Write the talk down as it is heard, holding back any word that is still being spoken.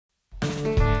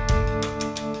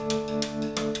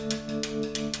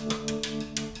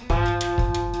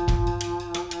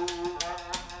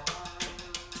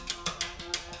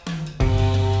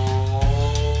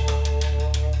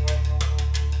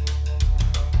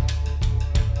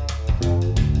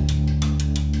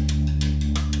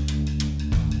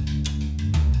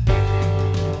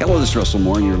this is Russell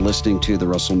Moore, and you're listening to The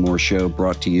Russell Moore Show,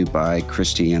 brought to you by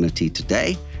Christianity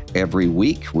Today. Every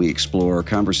week, we explore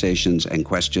conversations and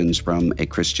questions from a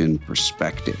Christian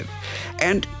perspective.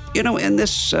 And, you know, in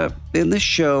this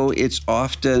show, it's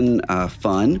often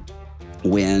fun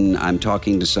when I'm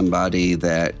talking to somebody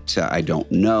that I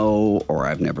don't know or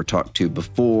I've never talked to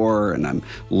before, and I'm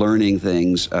learning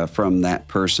things from that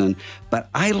person. But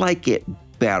I like it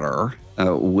better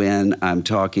when I'm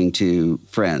talking to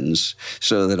friends,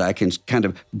 so that I can kind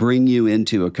of bring you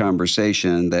into a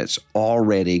conversation that's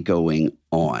already going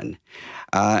on.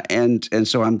 And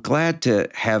so I'm glad to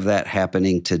have that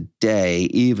happening today,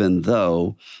 even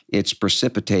though it's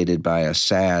precipitated by a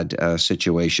sad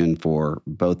situation for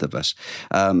both of us.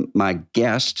 My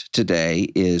guest today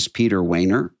is Peter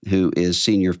Wehner, who is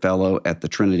Senior Fellow at the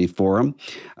Trinity Forum.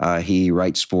 He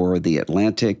writes for The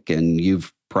Atlantic, and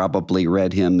you've probably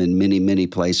read him in many, many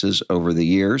places over the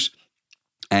years.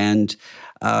 And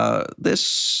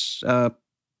this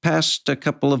past a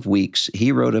couple of weeks,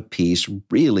 he wrote a piece,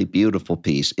 really beautiful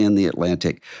piece, in The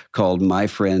Atlantic called My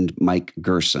Friend Mike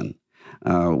Gerson,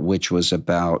 which was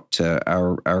about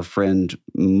our friend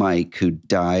Mike, who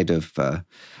died of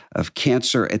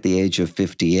cancer at the age of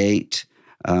 58.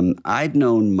 I'd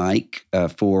known Mike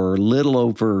for a little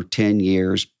over 10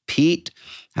 years. Pete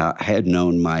had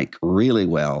known Mike really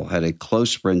well, had a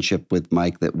close friendship with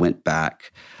Mike that went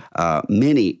back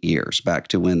many years, back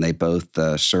to when they both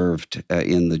served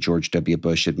in the George W.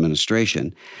 Bush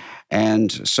administration.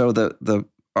 And so the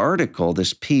article,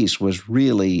 this piece, was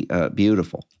really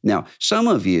beautiful. Now, some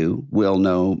of you will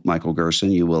know Michael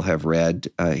Gerson. You will have read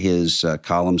his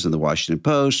columns in the Washington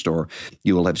Post, or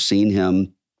you will have seen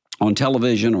him on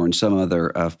television or in some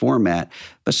other format,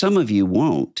 but some of you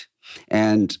won't.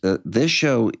 And this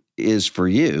show is for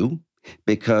you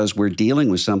because we're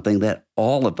dealing with something that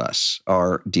all of us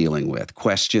are dealing with.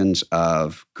 Questions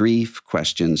of grief,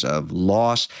 questions of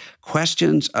loss,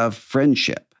 questions of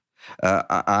friendship.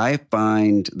 I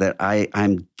find that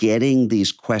I'm getting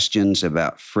these questions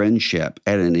about friendship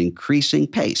at an increasing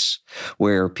pace,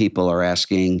 where people are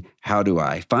asking, how do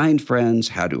I find friends?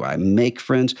 How do I make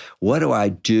friends? What do I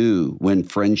do when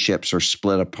friendships are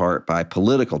split apart by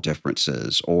political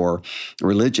differences or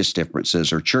religious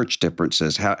differences or church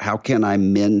differences? How can I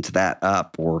mend that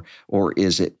up, or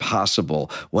is it possible?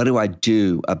 What do I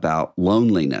do about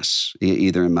loneliness,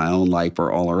 either in my own life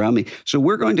or all around me? So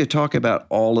we're going to talk about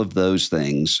all of those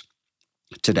things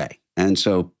today. And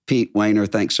so, Pete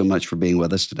Wehner, thanks so much for being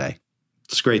with us today.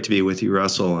 It's great to be with you,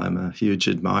 Russell. I'm a huge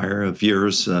admirer of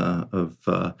yours, of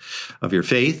your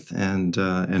faith, and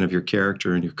of your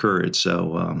character and your courage.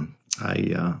 So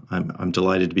I'm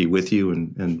delighted to be with you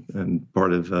and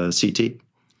part of CT.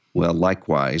 Well,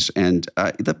 likewise. And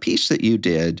the piece that you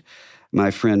did, my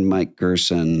friend Mike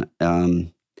Gerson,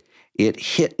 it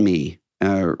hit me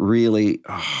really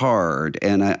hard,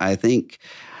 and I think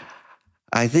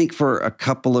for a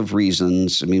couple of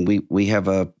reasons. I mean, we have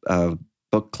a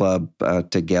book club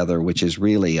together, which is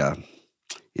really in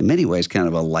many ways kind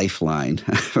of a lifeline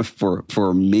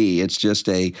for me. It's just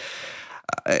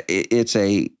it's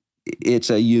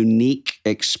a unique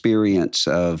experience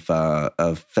of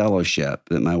fellowship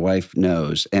that my wife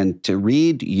knows, and to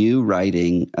read you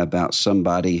writing about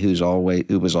somebody who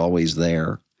was always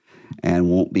there and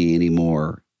won't be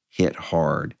anymore hit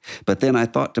hard. But then I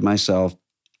thought to myself,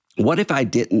 what if I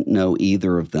didn't know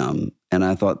either of them? And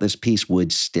I thought this piece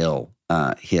would still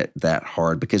hit that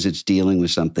hard, because it's dealing with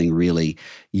something really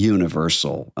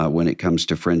universal when it comes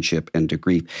to friendship and to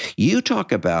grief. You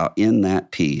talk about in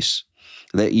that piece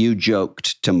that you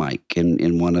joked to Mike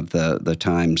in one of the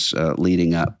times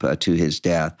leading up to his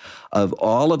death, of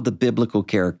all of the biblical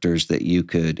characters that you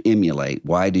could emulate,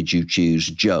 why did you choose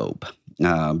Job?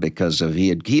 Because he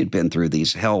had been through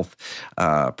these health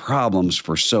problems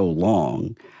for so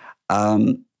long.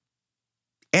 And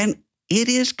it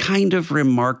is kind of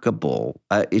remarkable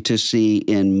to see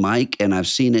in Mike, and I've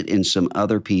seen it in some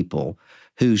other people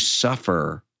who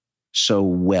suffer so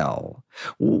well.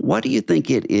 What do you think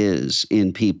it is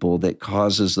in people that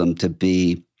causes them to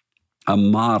be a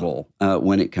model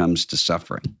when it comes to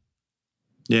suffering?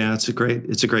 Yeah, it's a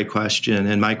great question,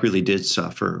 and Mike really did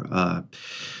suffer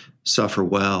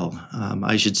well.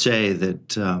 I should say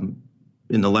that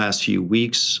in the last few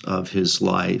weeks of his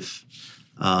life,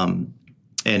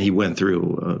 and he went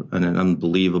through an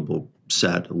unbelievable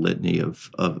litany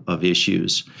of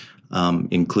issues,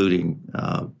 including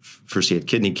first he had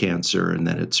kidney cancer, and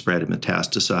then it spread and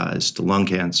metastasized to lung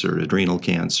cancer, adrenal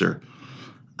cancer,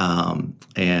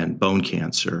 and bone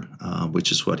cancer,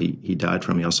 which is what he died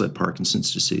from. He also had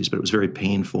Parkinson's disease, but it was very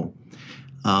painful.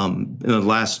 In the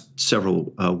last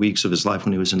several weeks of his life,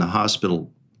 when he was in the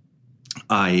hospital,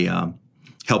 I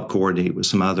helped coordinate with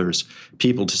some others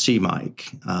people to see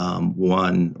Mike,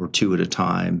 one or two at a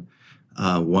time,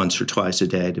 once or twice a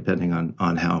day, depending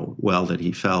on how well that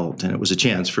he felt. And it was a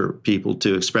chance for people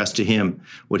to express to him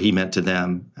what he meant to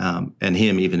them, and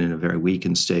him, even in a very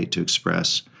weakened state, to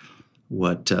express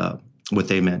what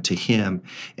they meant to him.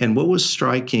 And what was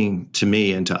striking to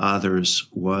me and to others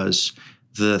was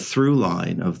the through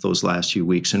line of those last few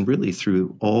weeks, and really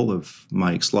through all of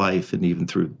Mike's life, and even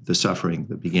through the suffering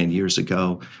that began years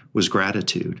ago, was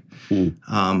gratitude.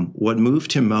 What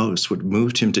moved him most, what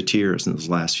moved him to tears in those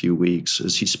last few weeks,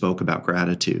 is he spoke about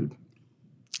gratitude,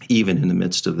 even in the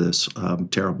midst of this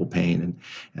terrible pain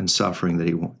and suffering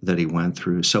that he went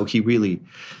through. So he really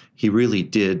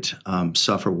did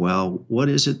suffer well. What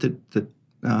is it that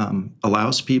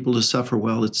allows people to suffer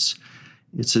well?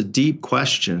 It's a deep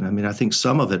question. I mean, I think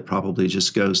some of it probably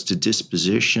just goes to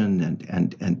disposition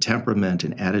and temperament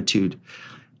and attitude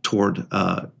toward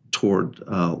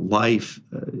life.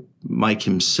 Mike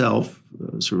himself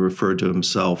sort of referred to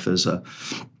himself as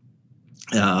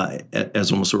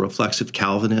almost a reflexive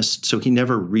Calvinist. So he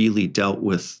never really dealt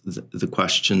with the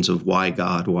questions of why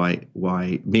God, why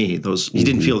me. He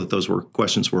didn't feel that those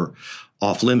questions were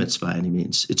off limits by any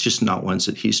means. It's just not ones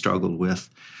that he struggled with.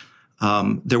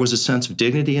 There was a sense of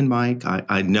dignity in Mike.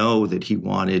 I know that he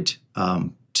wanted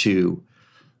to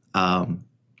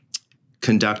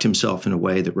conduct himself in a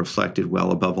way that reflected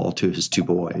well, above all, to his two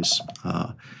boys,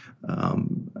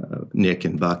 Nick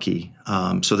and Bucky.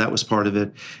 So that was part of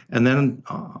it. And then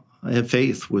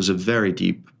faith was a very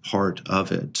deep part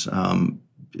of it.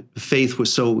 Faith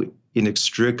was so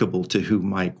inextricable to who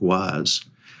Mike was,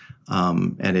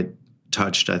 and it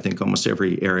touched, I think, almost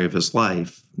every area of his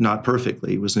life. Not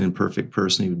perfectly. He was an imperfect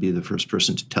person. He would be the first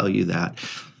person to tell you that.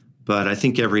 But I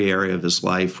think every area of his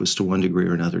life was, to one degree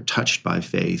or another, touched by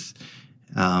faith,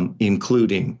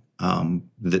 including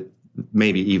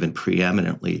maybe even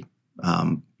preeminently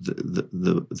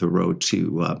the road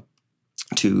to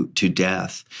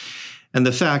death, and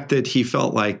the fact that he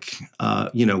felt like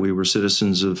we were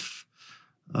citizens of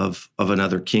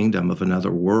another kingdom, of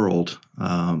another world.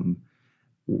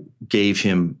 Gave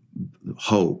him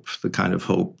hope, the kind of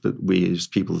hope that we as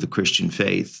people of the Christian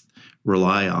faith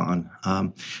rely on.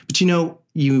 But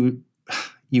you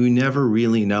never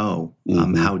really know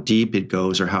how deep it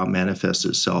goes or how it manifests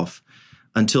itself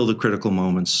until the critical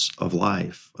moments of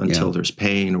life, until there's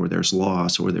pain or there's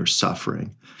loss or there's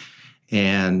suffering.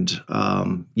 And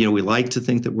we like to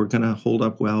think that we're going to hold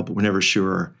up well, but we're never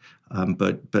sure.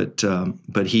 But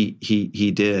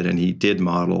he did, and he did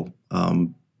model.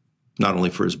 Not only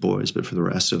for his boys, but for the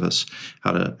rest of us,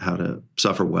 how to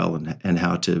suffer well and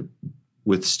how to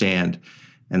withstand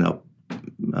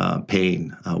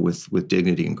pain with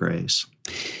dignity and grace.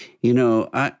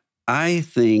 I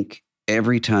think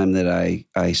every time that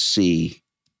I see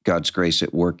God's grace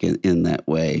at work in that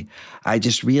way, I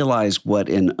just realize what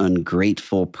an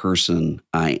ungrateful person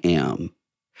I am.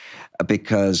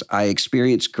 Because I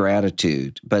experience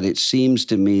gratitude, but it seems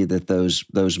to me that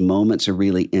those moments of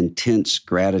really intense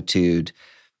gratitude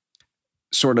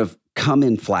sort of come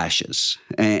in flashes,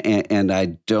 and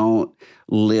I don't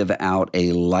live out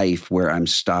a life where I'm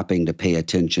stopping to pay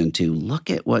attention to,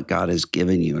 look at what God has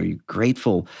given you. Are you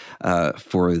grateful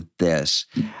for this?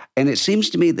 And it seems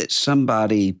to me that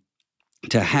somebody,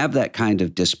 to have that kind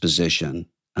of disposition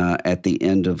at the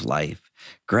end of life,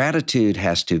 gratitude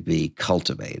has to be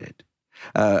cultivated.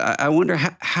 I wonder,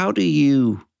 how do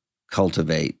you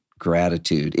cultivate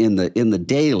gratitude in the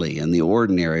daily, in the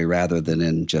ordinary, rather than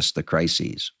in just the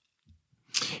crises?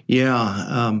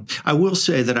 Yeah, I will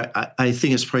say that I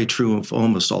think it's probably true of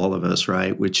almost all of us,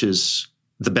 right? Which is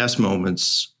the best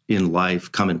moments in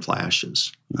life come in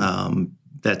flashes.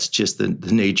 That's just the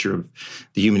nature of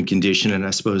the human condition, and I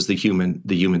suppose the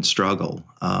human struggle.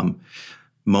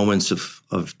 Moments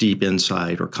of deep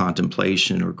insight or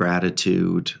contemplation or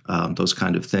gratitude, those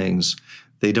kind of things,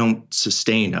 they don't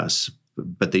sustain us,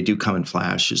 but they do come in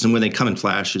flashes. And when they come in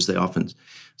flashes, they often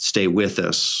stay with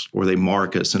us, or they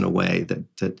mark us in a way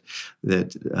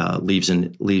that leaves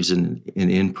an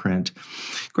imprint.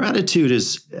 Gratitude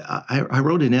is. I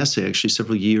wrote an essay actually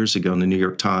several years ago in the New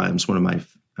York Times, one of my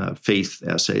faith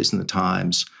essays in the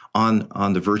Times,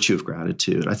 on the virtue of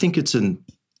gratitude. I think it's an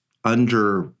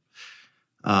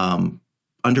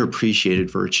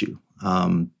underappreciated virtue,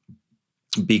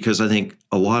 because I think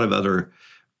a lot of other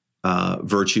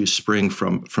virtues spring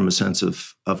from a sense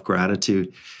of gratitude.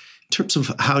 In terms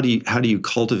of how do you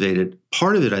cultivate it,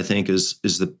 part of it, I think, is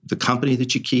the company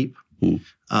that you keep,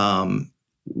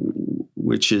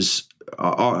 which is,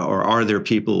 are there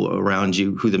people around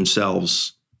you who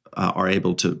themselves are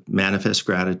able to manifest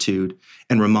gratitude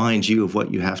and remind you of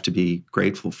what you have to be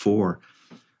grateful for.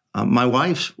 My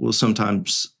wife will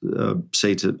sometimes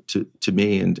say to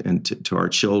me and to our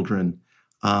children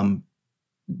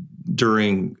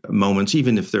during moments,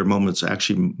 even if they're moments,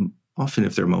 actually, often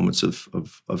if they're moments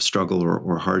of struggle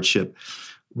or hardship,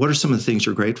 what are some of the things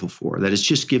you're grateful for? That is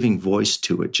just giving voice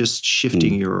to it, just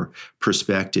shifting your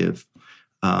perspective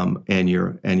and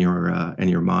your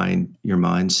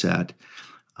mindset,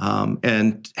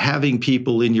 and having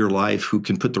people in your life who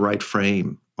can put the right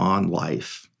frame on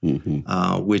life,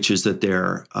 which is that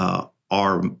there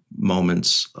are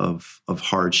moments of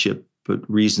hardship, but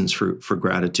reasons for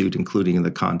gratitude, including in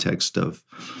the context of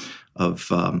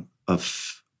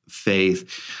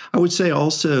faith. I would say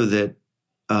also that,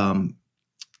 at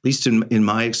least in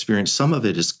my experience, some of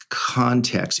it is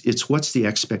context. It's what's the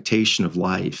expectation of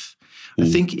life. I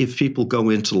think if people go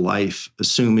into life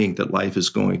assuming that life is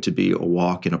going to be a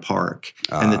walk in a park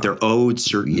and that they're owed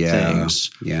certain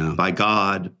things by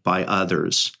God, by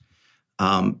others,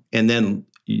 and then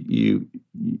you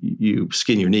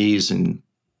skin your knees and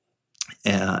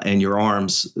your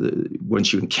arms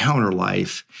once you encounter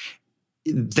life,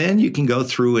 then you can go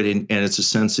through it, and it's a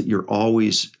sense that you're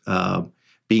always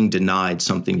being denied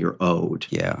something you're owed.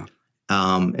 Yeah.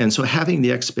 And so having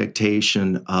the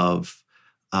expectation of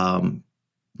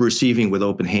receiving with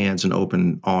open hands and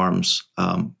open arms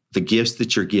the gifts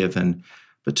that you're given,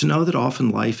 but to know that often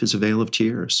life is a vale of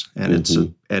tears, and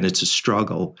it's a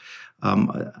struggle.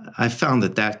 I found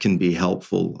that can be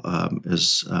helpful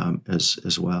as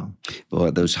well.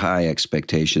 Well, those high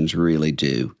expectations really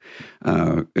do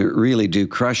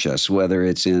crush us, whether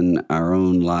it's in our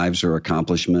own lives or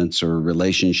accomplishments or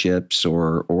relationships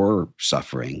or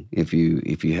suffering. If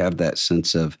you have that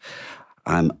sense of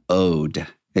I'm owed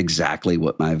exactly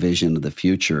what my vision of the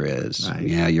future is, right.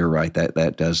 Yeah, you're right.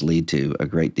 That does lead to a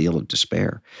great deal of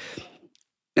despair.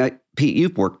 Now, Pete,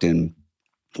 you've worked in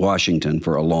Washington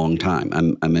for a long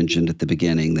time. I mentioned at the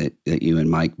beginning that you and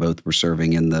Mike both were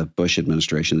serving in the Bush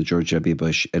administration, the George W.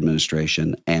 Bush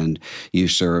administration, and you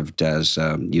served as,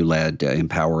 you led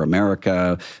Empower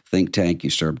America think tank. You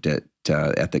served at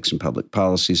Ethics and Public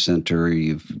Policy Center.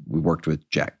 We worked with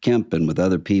Jack Kemp and with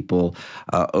other people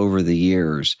over the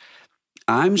years.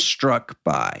 I'm struck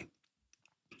by,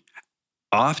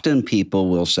 often people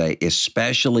will say,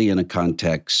 especially in a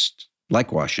context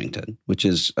like Washington, which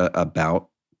is about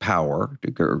power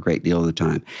a great deal of the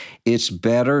time, it's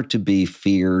better to be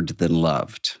feared than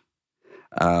loved.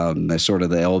 Sort of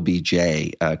the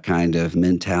LBJ kind of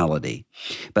mentality.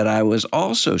 But I was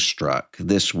also struck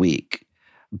this week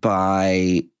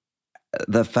by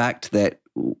the fact that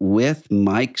with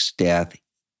Mike's death,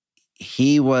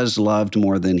 he was loved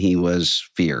more than he was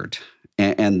feared.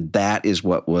 And that is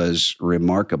what was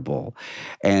remarkable.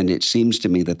 And it seems to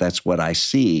me that that's what I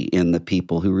see in the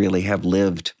people who really have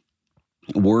lived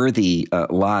worthy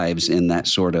lives in that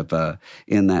sort of a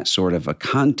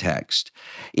context,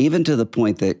 even to the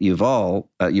point that Yuval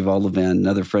Levin,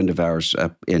 another friend of ours,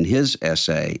 in his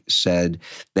essay said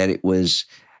that it was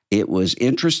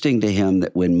interesting to him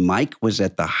that when Mike was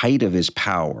at the height of his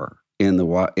power in the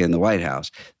White House,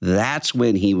 that's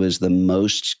when he was the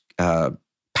most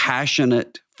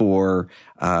passionate for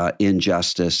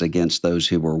injustice against those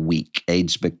who were weak,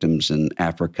 AIDS victims in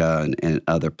Africa and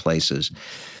other places.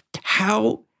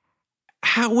 How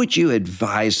would you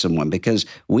advise someone? Because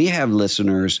we have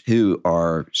listeners who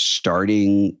are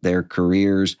starting their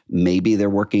careers. Maybe they're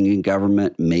working in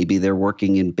government. Maybe they're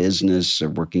working in business or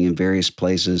working in various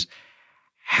places.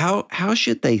 How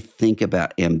should they think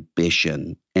about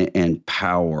ambition and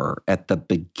power at the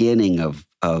beginning of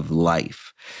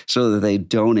life so that they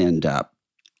don't end up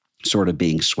sort of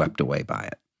being swept away by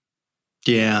it?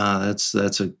 Yeah,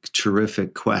 that's a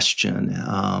terrific question.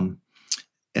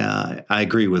 I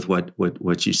agree with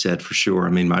what you said for sure. I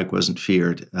mean, Mike wasn't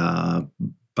feared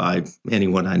by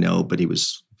anyone I know, but he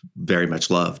was very much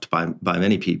loved by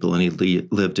many people, and he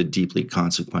lived a deeply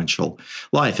consequential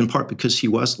life, in part because he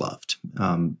was loved,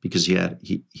 because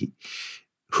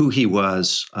who he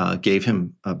was gave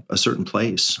him a certain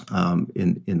place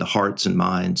in the hearts and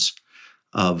minds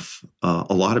of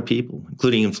a lot of people,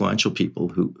 including influential people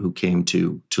who came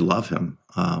to love him.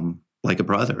 Like a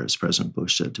brother, as President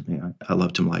Bush said to me. I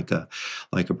loved him like a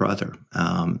brother.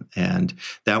 And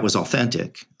that was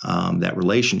authentic, that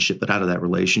relationship. But out of that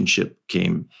relationship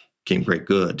came great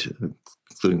good,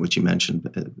 including what you mentioned,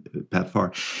 Pat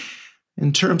Farr.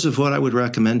 In terms of what I would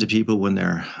recommend to people when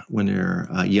they're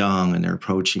young and they're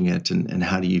approaching it, and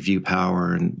how do you view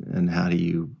power, and how do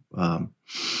you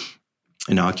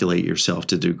inoculate yourself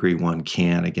to the degree one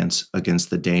can against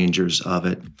the dangers of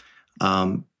it.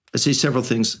 I'd say several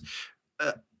things.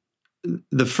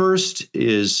 The first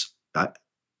is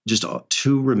just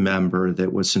to remember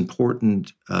that what's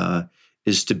important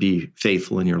is to be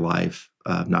faithful in your life,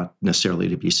 not necessarily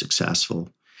to be successful.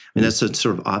 I mean, that's a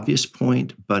sort of obvious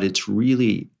point, but it's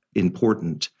really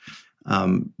important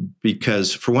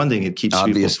because, for one thing, it keeps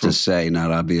obvious people to say, not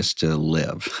obvious to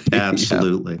live.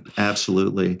 Absolutely,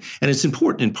 absolutely, and it's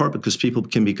important in part because people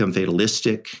can become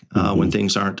fatalistic when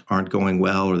things aren't going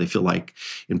well, or they feel like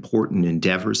important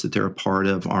endeavors that they're a part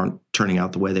of aren't turning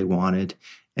out the way they wanted.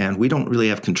 And we don't really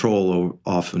have control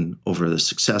often over the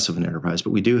success of an enterprise,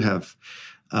 but we do have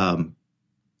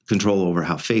control over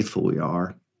how faithful we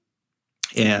are,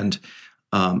 and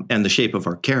the shape of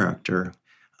our character.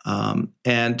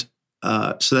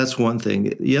 So that's one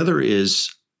thing. The other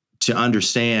is to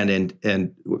understand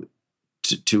and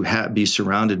to be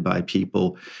surrounded by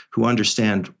people who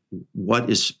understand what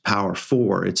is power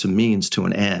for. It's a means to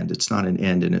an end. It's not an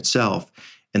end in itself.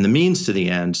 And the means to the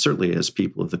end, certainly as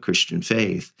people of the Christian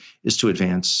faith, is to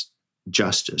advance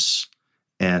justice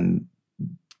and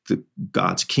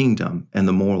God's kingdom and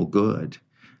the moral good,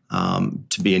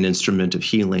 to be an instrument of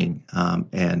healing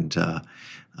and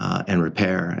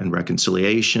repair and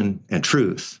reconciliation and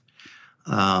truth.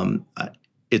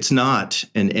 It's not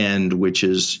an end which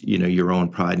is, your own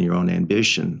pride and your own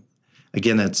ambition.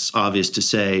 Again, that's obvious to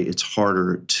say. It's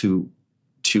harder to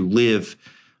live.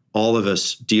 All of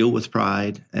us deal with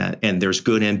pride, and there's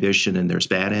good ambition and there's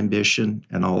bad ambition,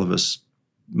 and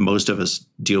most of us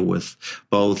deal with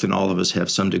both, and all of us have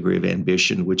some degree of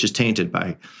ambition, which is tainted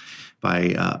by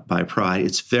pride.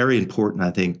 It's very important,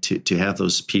 I think, to have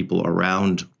those people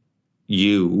around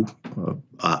you,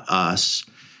 us,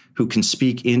 who can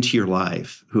speak into your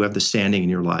life, who have the standing in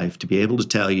your life to be able to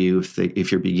tell you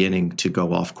if you're beginning to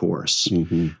go off course,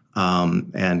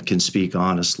 and can speak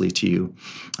honestly to you.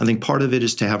 I think part of it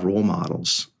is to have role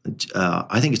models.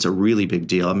 I think it's a really big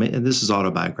deal. I mean, and this is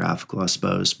autobiographical, I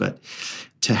suppose, but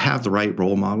to have the right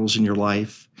role models in your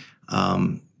life.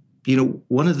 One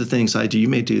of the things I do, you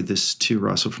may do this too,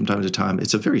 Russell, from time to time.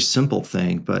 It's a very simple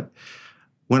thing, but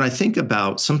when I think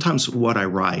about sometimes what I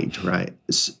write, right,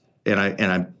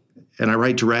 and I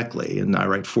write directly and I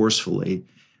write forcefully,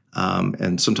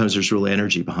 and sometimes there's real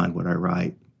energy behind what I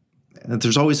write. And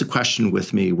there's always a question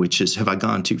with me, which is, have I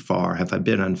gone too far? Have I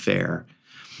been unfair?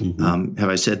 Have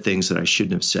I said things that I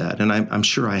shouldn't have said? And I'm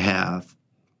sure I have.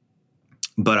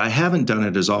 But I haven't done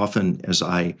it as often as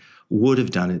I would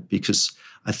have done it, because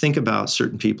I think about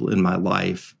certain people in my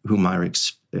life whom I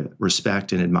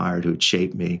respect and admired, who had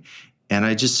shaped me. And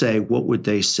I just say, what would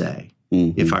they say?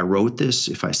 If I wrote this,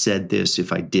 if I said this,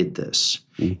 if I did this,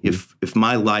 if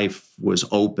my life was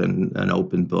an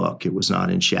open book, it was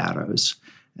not in shadows,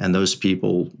 and those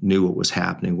people knew what was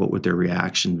happening, what would their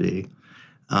reaction be?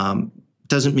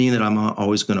 Doesn't mean that I'm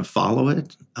always going to follow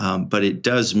it, but it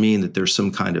does mean that there's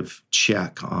some kind of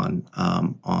check on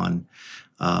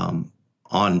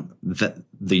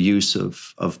the use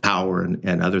of power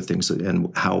and other things,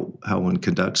 and how one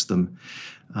conducts them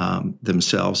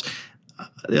themselves.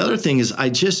 The other thing is, I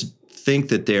just think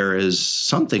that there is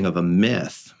something of a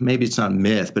myth. Maybe it's not a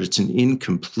myth, but it's an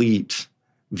incomplete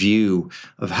view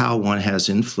of how one has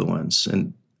influence.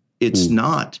 And it's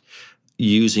not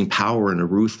using power in a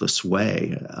ruthless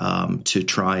way to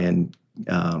try and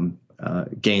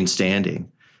gain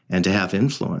standing and to have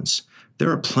influence. There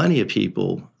are plenty of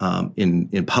people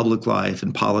in public life,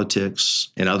 in politics,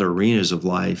 in other arenas of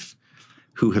life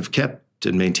who have kept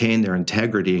and maintained their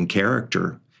integrity and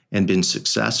character and been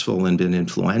successful and been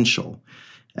influential.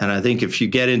 And I think if you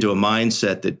get into a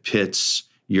mindset that pits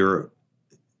your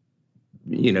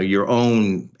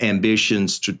own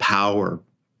ambitions to power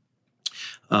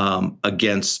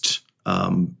against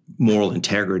moral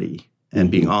integrity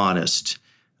and being honest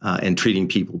and treating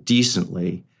people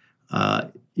decently,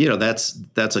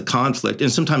 that's a conflict.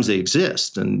 And sometimes they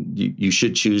exist, and you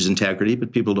should choose integrity,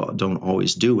 but people don't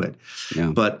always do it.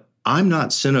 Yeah. But I'm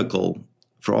not cynical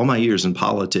for all my years in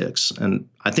politics, and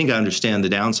I think I understand the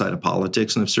downside of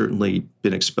politics, and I've certainly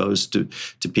been exposed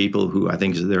to people who I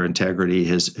think their integrity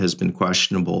has been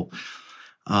questionable.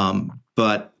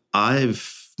 But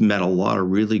I've met a lot of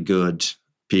really good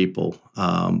people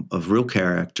of real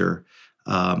character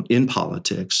in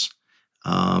politics,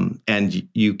 and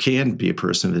you can be a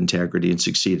person of integrity and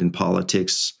succeed in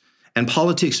politics. And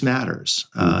politics matters.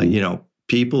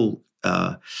 People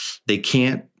they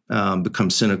can't become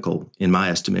cynical, in my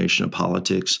estimation, of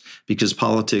politics, because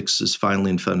politics is finally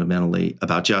and fundamentally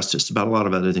about justice, about a lot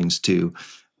of other things too,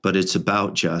 but it's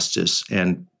about justice.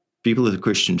 And people of the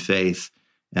Christian faith,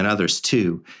 and others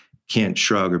too, can't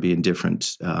shrug or be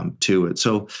indifferent to it.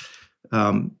 So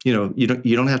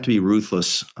you don't have to be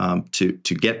ruthless to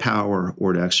get power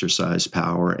or to exercise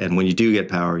power. And when you do get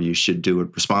power, you should do it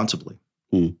responsibly.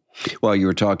 While you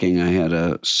were talking, I had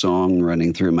a song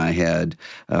running through my head,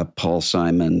 Paul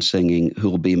Simon singing,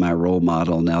 "Who'll be my role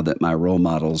model now that my role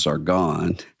models are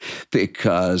gone?"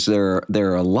 Because there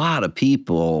are a lot of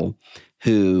people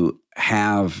who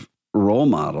have role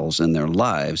models in their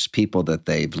lives, people that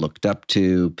they've looked up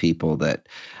to, people that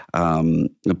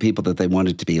they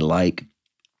wanted to be like,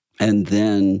 and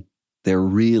then they're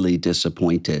really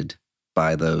disappointed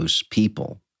by those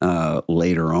people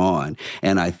later on.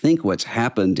 And I think what's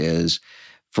happened is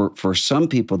for some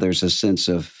people, there's a sense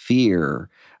of fear.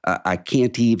 I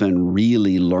can't even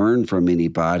really learn from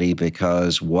anybody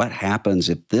because what happens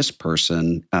if this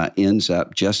person ends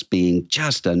up just being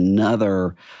just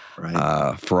another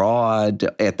fraud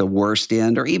at the worst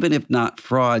end, or even if not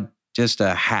fraud, just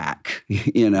a hack,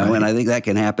 Right. And I think that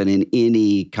can happen in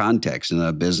any context, in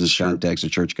a business context, a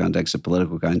church context, a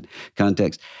political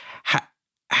context.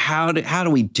 How do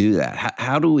we do that?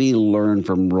 How do we learn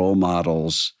from role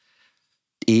models,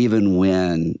 even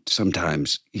when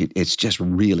sometimes it's just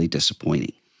really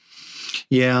disappointing?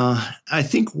 Yeah, I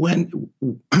think when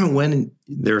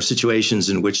there are situations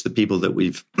in which the people that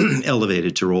we've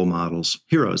elevated to role models,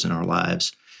 heroes in our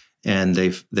lives, and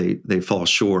they fall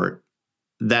short,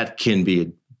 that can be a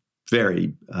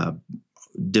very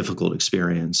difficult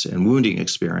experience and wounding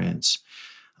experience.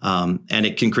 And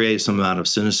it can create some amount of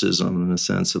cynicism in the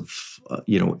sense of,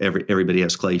 everybody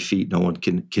has clay feet. No one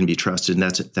can be trusted. And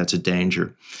that's a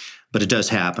danger. But it does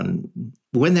happen.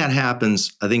 When that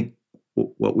happens, I think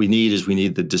what we need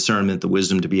the discernment, the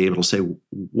wisdom to be able to say,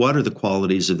 what are the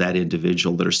qualities of that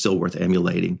individual that are still worth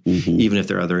emulating, even if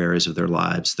there are other areas of their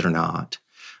lives that are not.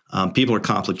 People are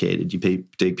complicated. You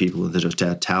take people with the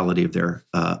totality of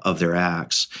their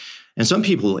acts. And some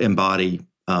people embody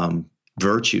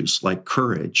virtues like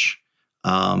courage,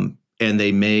 and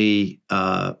they may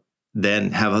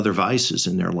then have other vices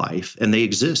in their life, and they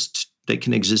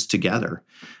can exist together.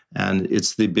 And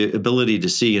it's the ability to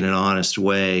see in an honest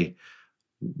way,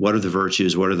 what are the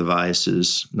virtues, what are the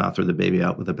vices, not throw the baby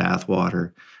out with the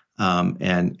bathwater,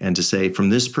 and to say, from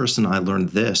this person I learned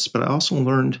this, but I also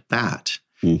learned that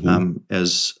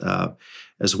as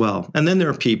well. And then there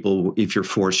are people, if you're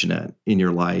fortunate in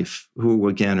your life, who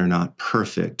again are not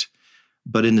perfect,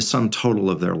 but in the sum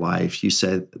total of their life, you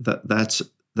say that's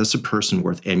a person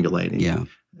worth emulating. Yeah.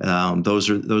 Those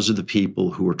are the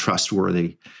people who are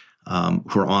trustworthy,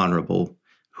 who are honorable,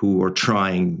 who are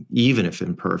trying, even if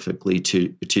imperfectly, to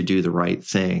do the right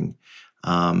thing.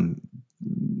 And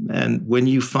when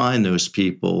you find those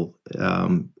people,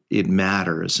 it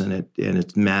matters, and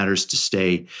it matters to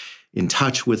stay in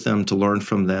touch with them, to learn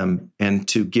from them, and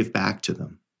to give back to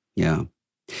them. Yeah.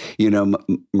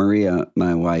 Maria,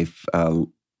 my wife,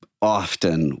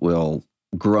 often will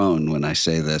groan when I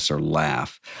say this or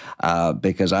laugh,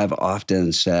 because I've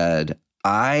often said,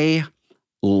 I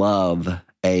love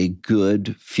a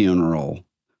good funeral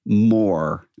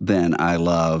more than I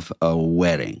love a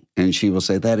wedding. And she will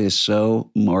say, that is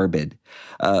so morbid.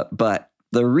 But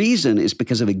the reason is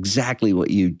because of exactly what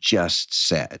you just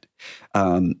said.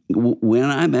 When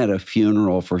I'm at a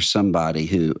funeral for somebody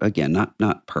who, again,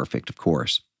 not perfect, of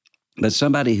course, but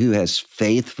somebody who has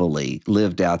faithfully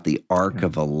lived out the arc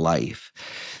of a life,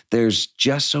 there's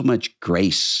just so much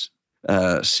grace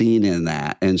seen in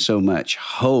that, and so much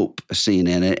hope seen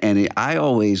in it. And I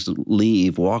always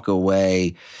walk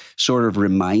away sort of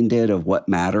reminded of what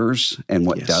matters and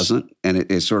what doesn't. And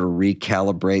it sort of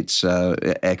recalibrates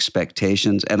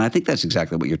expectations. And I think that's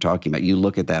exactly what you're talking about. You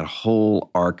look at that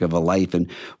whole arc of a life,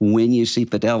 and when you see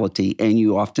fidelity, and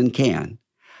you often can,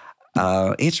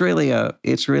 it's really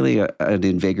an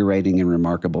invigorating and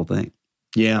remarkable thing.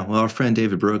 Yeah, well, our friend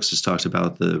David Brooks has talked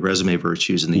about the resume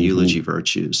virtues and the eulogy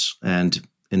virtues. And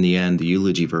in the end, the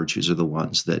eulogy virtues are the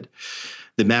ones that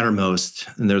matter most.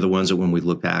 And they're the ones that when we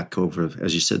look back over,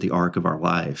 as you said, the arc of our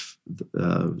life,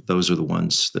 those are the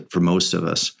ones that for most of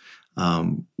us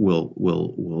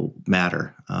will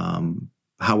matter.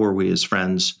 How were we as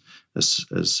friends, as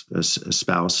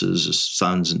spouses, as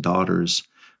sons and daughters,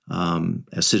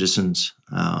 as citizens,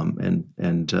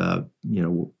 and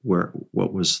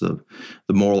what was the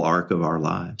moral arc of our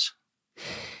lives?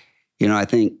 I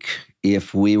think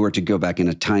if we were to go back in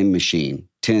a time machine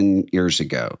 10 years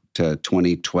ago to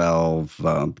 2012,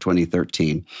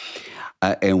 2013,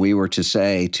 and we were to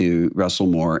say to Russell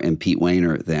Moore and Pete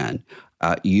Wehner then,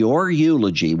 your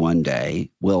eulogy one day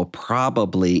will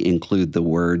probably include the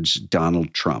words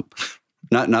Donald Trump.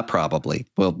 Not probably.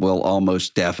 We'll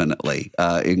almost definitely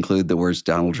include the words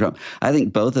Donald Trump. I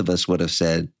think both of us would have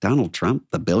said, Donald Trump,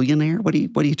 the billionaire? What are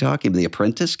you talking about? The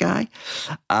Apprentice guy?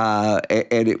 And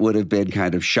it would have been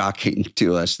kind of shocking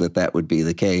to us that would be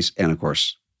the case. And of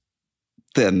course,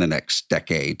 then the next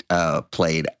decade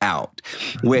played out,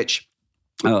 which,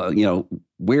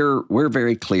 we're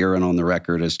very clear and on the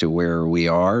record as to where we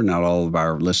are. Not all of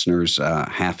our listeners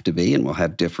have to be, and we'll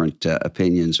have different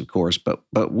opinions, of course,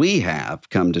 but we have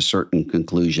come to certain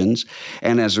conclusions.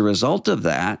 And as a result of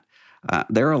that,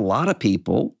 there are a lot of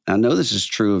people, I know this is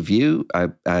true of you,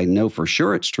 I know for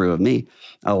sure it's true of me,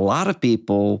 a lot of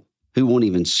people who won't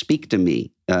even speak to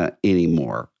me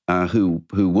anymore, who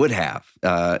would have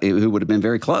been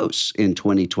very close in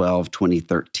 2012,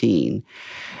 2013.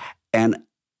 And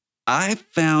I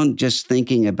found, just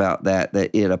thinking about that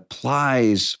it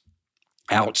applies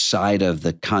outside of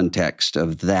the context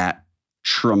of that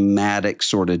traumatic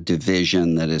sort of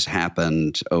division that has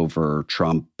happened over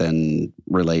Trump and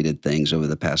related things over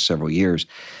the past several years.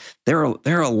 There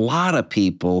are a lot of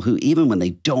people who, even when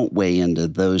they don't weigh into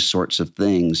those sorts of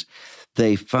things,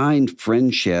 they find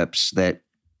friendships that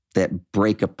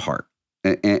break apart,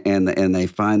 and they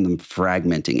find them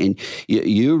fragmenting. And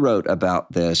you wrote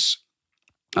about this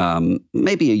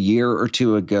maybe a year or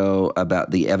two ago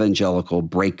about the evangelical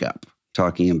breakup,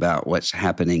 talking about what's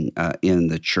happening in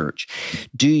the church.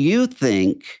 Do you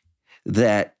think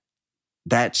that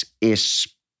that's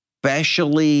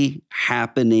especially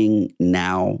happening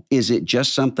now? Is it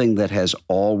just something that has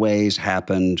always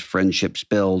happened, friendships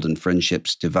build and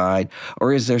friendships divide?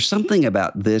 Or is there something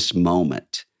about this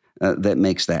moment that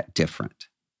makes that different?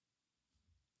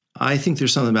 I think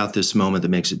there's something about this moment that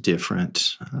makes it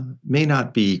different. May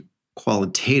not be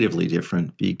qualitatively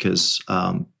different because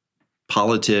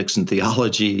politics and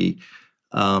theology,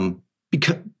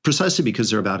 precisely because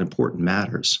they're about important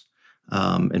matters,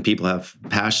 and people have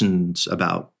passions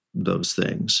about those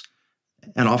things,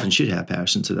 and often should have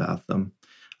passions about them.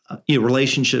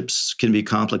 Relationships can be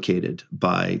complicated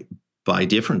by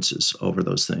differences over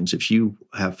those things. If you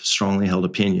have strongly held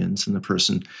opinions and the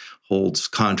person holds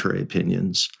contrary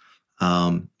opinions,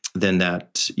 then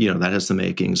that has the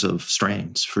makings of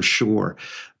strains for sure.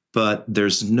 But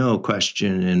there's no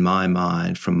question in my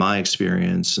mind, from my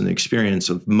experience and the experience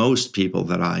of most people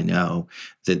that I know,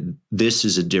 that this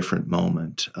is a different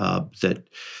moment, that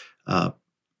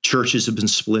churches have been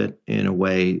split in a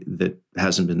way that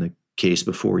hasn't been the case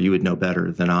before. You would know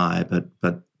better than I, but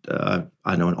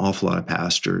I know an awful lot of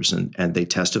pastors, and they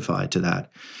testify to that.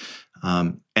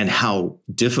 And how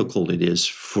difficult it is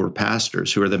for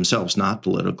pastors who are themselves not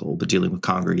political, but dealing with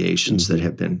congregations that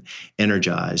have been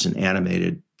energized and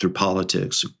animated through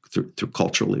politics, through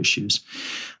cultural issues,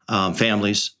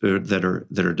 families that are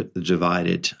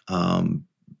divided,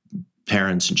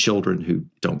 parents and children who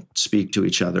don't speak to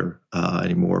each other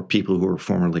anymore, people who are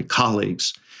formerly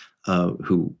colleagues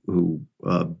who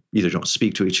either don't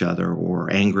speak to each other or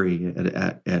are angry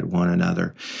at one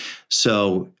another.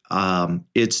 So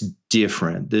it's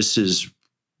different. This is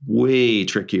way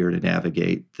trickier to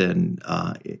navigate than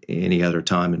any other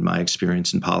time in my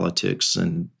experience in politics,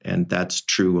 and that's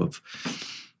true of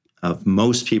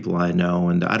most people I know.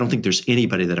 And I don't think there's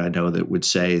anybody that I know that would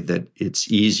say that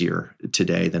it's easier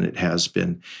today than it has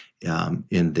been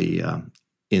in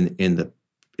the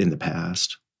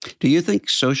past. Do you think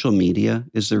social media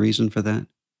is the reason for that,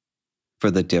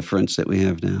 for the difference that we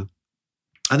have now?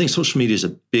 I think social media is a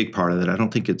big part of it. I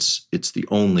don't think it's the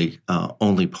only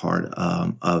part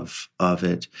of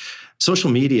it.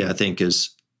 Social media, I think,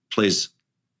 plays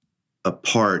a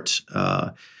part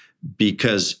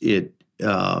because it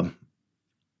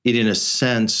in a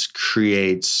sense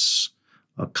creates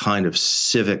a kind of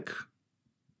civic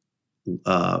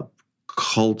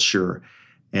culture,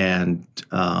 and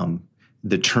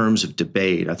the terms of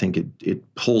debate. I think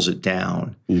it pulls it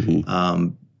down,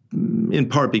 in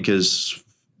part because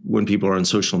when people are on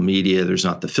social media, there's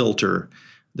not the filter.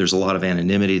 There's a lot of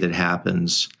anonymity that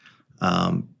happens.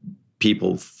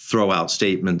 People throw out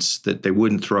statements that they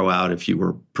wouldn't throw out if you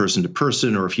were person to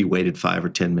person, or if you waited 5 or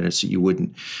 10 minutes that you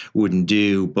wouldn't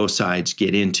do. Both sides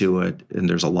get into it, and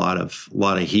there's a lot of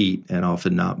heat and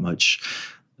often not much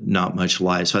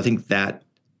light. So I think that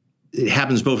it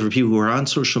happens both for people who are on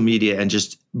social media and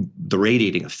just the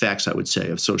radiating effects, I would say,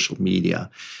 of social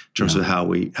media in terms of how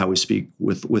we speak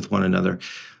with one another.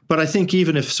 But I think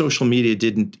even if social media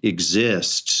didn't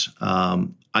exist,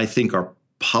 I think our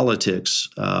politics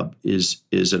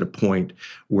is at a point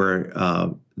where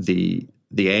the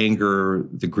anger,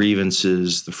 the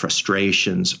grievances, the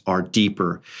frustrations are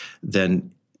deeper than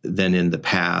in the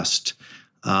past,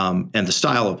 and the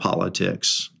style of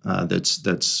politics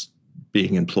that's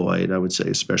being employed, I would say,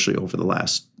 especially over the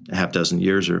last half dozen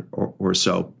years or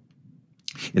so.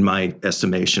 In my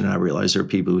estimation, and I realize there are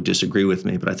people who disagree with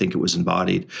me, but I think it was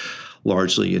embodied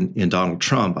largely in Donald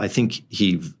Trump. I think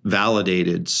he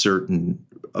validated certain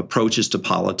approaches to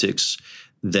politics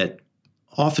that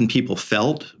often people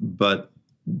felt, but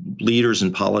leaders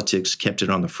in politics kept it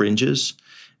on the fringes.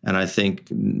 And I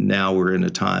think now we're in a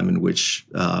time in which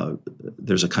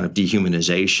there's a kind of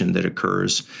dehumanization that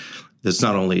occurs that's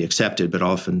not only accepted, but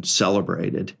often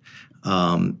celebrated.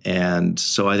 And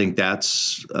so I think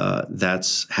that's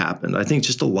happened. I think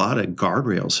just a lot of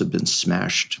guardrails have been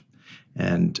smashed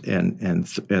and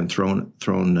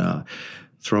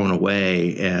thrown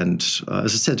away. And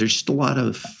as I said, there's just a lot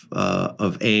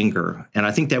of anger, and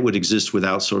I think that would exist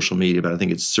without social media, but I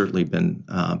think it's certainly been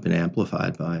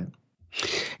amplified by it.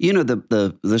 You know,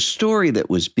 the story that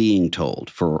was being told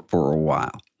for a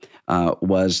while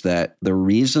was that the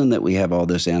reason that we have all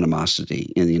this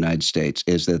animosity in the United States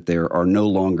is that there are no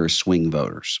longer swing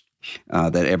voters,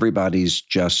 that everybody's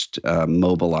just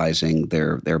mobilizing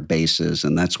their bases,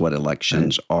 and that's what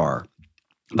elections are.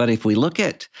 But if we look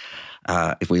at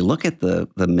the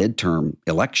midterm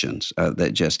elections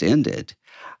that just ended,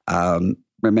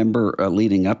 remember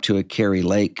leading up to it, Carrie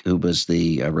Lake, who was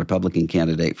the Republican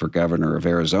candidate for governor of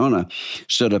Arizona,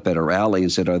 stood up at a rally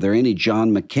and said, "Are there any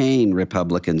John McCain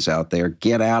Republicans out there?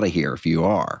 Get out of here if you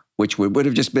are," which would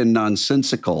have just been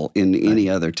nonsensical in any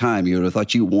other time. You would have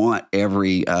thought you want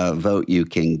every vote you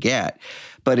can get.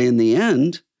 But in the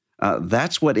end,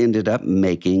 that's what ended up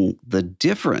making the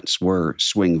difference, were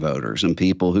swing voters and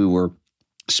people who were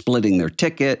splitting their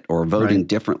ticket or voting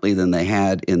differently than they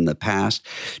had in the past.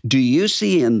 Do you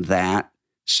see in that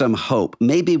some hope?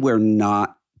 Maybe we're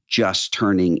not just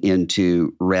turning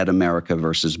into red America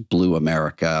versus blue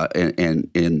America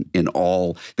in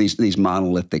all these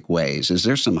monolithic ways. Is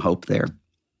there some hope there?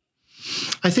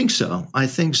 I think so. I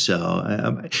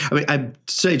mean, I'd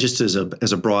say, just as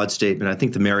a broad statement, I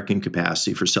think the American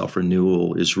capacity for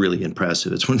self-renewal is really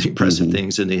impressive. It's one of the impressive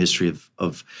things in the history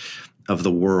of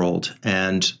the world,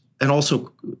 and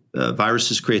also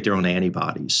viruses create their own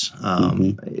antibodies,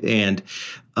 and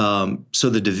so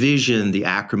the division, the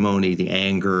acrimony, the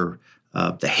anger,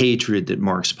 the hatred that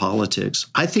marks politics,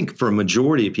 I think for a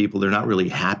majority of people, they're not really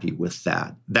happy with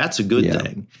that. That's a good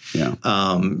thing. Yeah.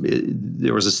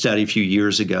 There was a study a few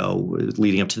years ago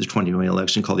leading up to the 2020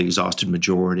 election called the exhausted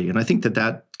majority, and I think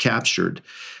that captured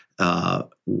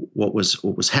what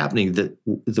was happening.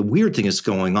 The weird thing that's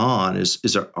going on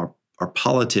is our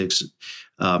politics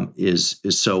is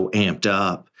so amped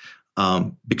up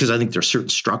because I think there are certain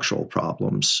structural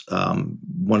problems.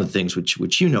 One of the things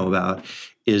which you know about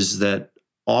is that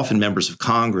often members of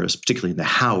Congress, particularly in the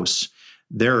House,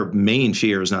 their main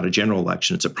fear is not a general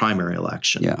election, it's a primary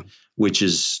election, which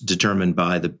is determined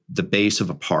by the base of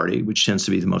a party, which tends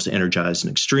to be the most energized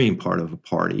and extreme part of a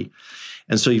party.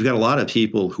 And so you've got a lot of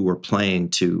people who are playing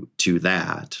to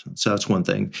that. So that's one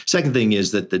thing. Second thing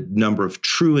is that the number of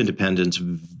true independents,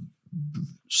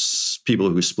 people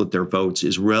who split their votes,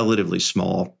 is relatively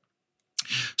small.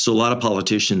 So a lot of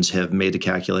politicians have made the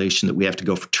calculation that we have to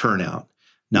go for turnout,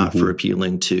 not for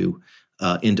appealing to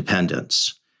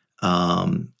independents.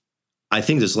 I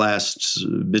think this last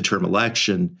midterm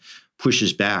election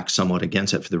pushes back somewhat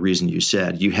against that for the reason you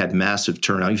said. You had massive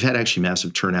turnout. You've had actually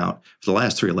massive turnout for the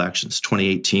last three elections.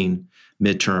 2018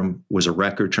 midterm was a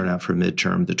record turnout for a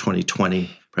midterm. The 2020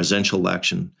 presidential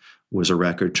election was a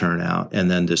record turnout. And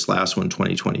then this last one,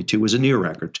 2022, was a near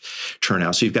record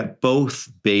turnout. So you've got both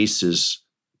bases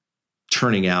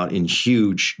turning out in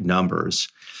huge numbers,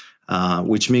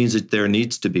 which means that there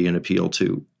needs to be an appeal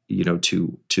to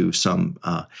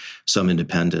some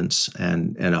independence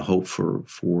and a hope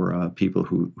for people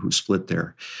who split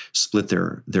their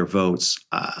votes.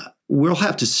 We'll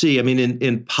have to see. I mean,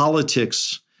 in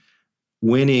politics,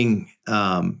 winning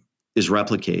is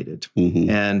replicated,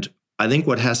 and I think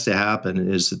what has to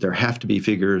happen is that there have to be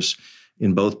figures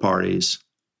in both parties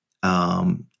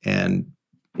and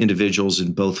individuals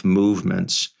in both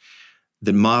movements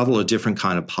that model a different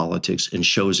kind of politics and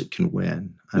shows it can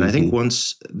win. And I think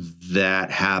once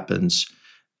that happens,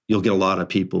 you'll get a lot of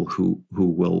people who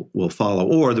will follow,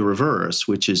 or the reverse,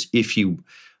 which is if you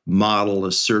model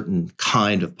a certain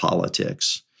kind of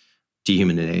politics,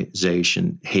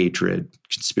 dehumanization, hatred,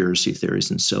 conspiracy theories,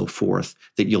 and so forth,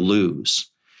 that you'll lose.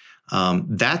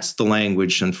 That's the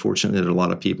language, unfortunately, that a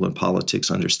lot of people in politics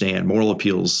understand. Moral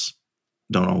appeals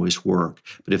don't always work,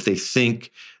 but if they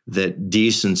think that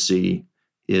decency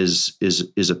is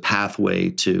a pathway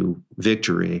to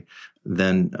victory,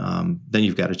 then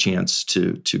you've got a chance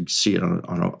to see it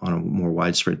on a more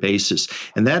widespread basis.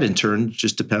 And that in turn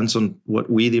just depends on what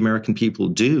we, the American people,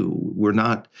 do. We're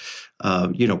not,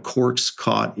 corks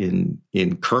caught in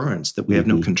currents that we have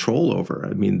no control over.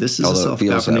 I mean, this is a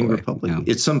self-governing republic. Yeah.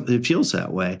 It feels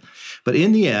that way. But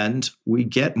in the end, we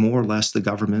get more or less the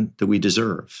government that we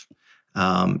deserve.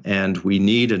 And we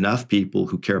need enough people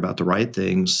who care about the right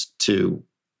things to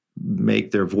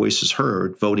make their voices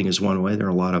heard. Voting is one way. There are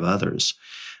a lot of others.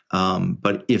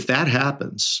 But if that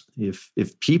happens, if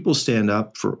people stand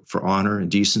up for honor and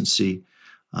decency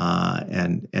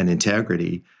and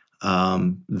integrity,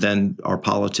 then our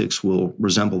politics will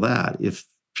resemble that. If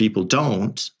people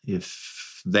don't,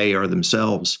 if they are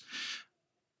themselves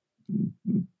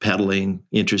peddling,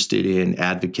 interested in,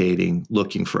 advocating,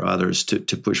 looking for others to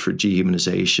push for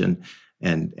dehumanization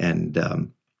and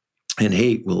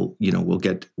hate, we'll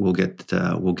get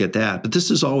that. But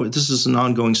this is an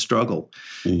ongoing struggle,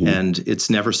 and it's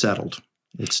never settled.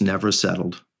 It's never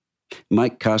settled.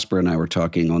 Mike Cosper and I were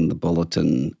talking on the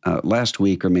bulletin last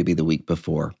week, or maybe the week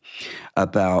before,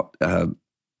 about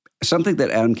something that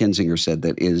Adam Kinzinger said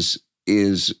that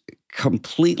is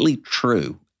completely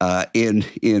true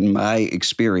in my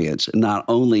experience, not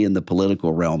only in the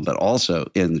political realm but also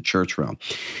in the church realm.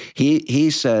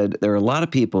 He said there are a lot of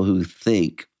people who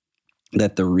think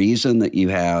that the reason that you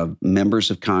have members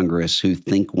of Congress who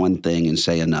think one thing and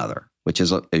say another, which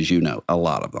is, as you know, a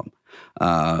lot of them,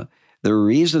 the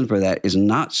reason for that is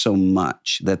not so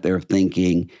much that they're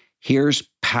thinking, here's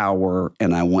power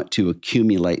and I want to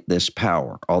accumulate this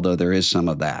power, although there is some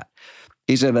of that.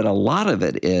 He said, but a lot of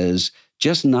it is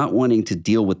just not wanting to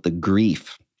deal with the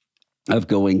grief of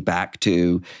going back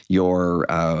to your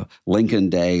Lincoln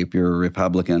Day, if you're a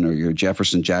Republican, or your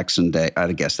Jefferson Jackson Day.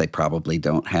 I guess they probably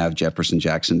don't have Jefferson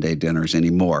Jackson Day dinners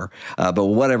anymore, but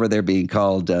whatever they're being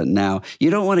called now,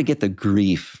 you don't want to get the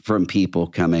grief from people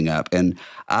coming up. And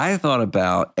I thought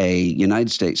about a United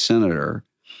States senator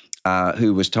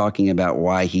who was talking about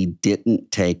why he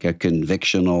didn't take a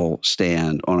convictional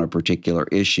stand on a particular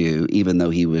issue, even though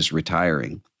he was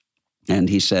retiring. And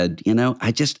he said,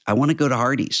 I want to go to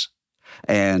Hardee's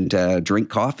and drink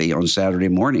coffee on Saturday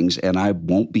mornings, and I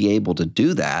won't be able to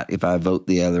do that if I vote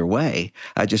the other way.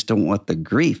 I just don't want the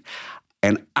grief.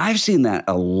 And I've seen that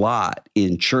a lot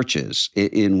in churches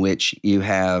in which you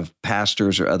have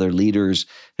pastors or other leaders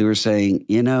who are saying,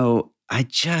 I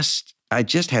just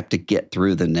have to get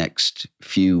through the next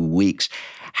few weeks.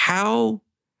 How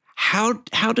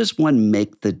does one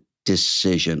make the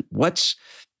decision? What's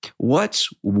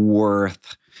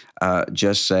worth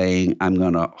just saying, I'm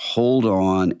going to hold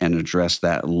on and address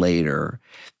that later?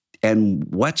 And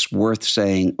what's worth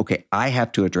saying, okay, I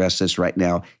have to address this right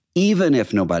now, even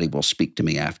if nobody will speak to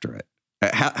me after it?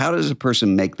 How does a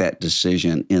person make that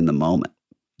decision in the moment?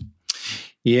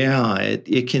 Yeah,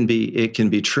 it can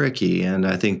be tricky. And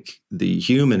I think the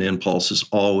human impulse is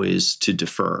always to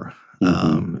defer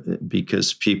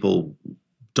because people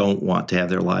don't want to have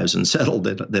their lives unsettled.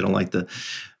 They don't like the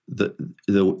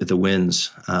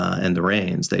winds and the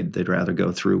rains. They'd rather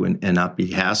go through and not be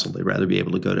hassled. They'd rather be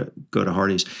able to go to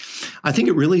Hardee's. I think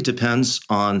it really depends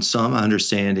on some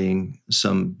understanding,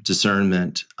 some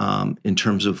discernment in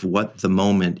terms of what the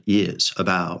moment is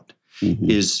about.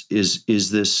 Is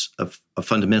this a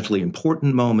fundamentally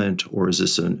important moment, or is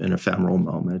this an ephemeral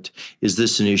moment? Is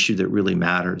this an issue that really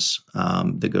matters,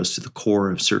 that goes to the core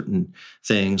of certain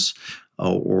things?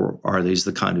 Or are these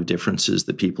the kind of differences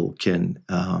that people can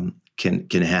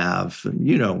have?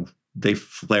 And, they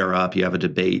flare up. You have a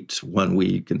debate 1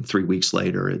 week, and 3 weeks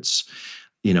later, it's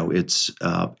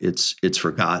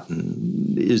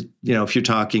forgotten. If you're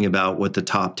talking about what the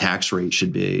top tax rate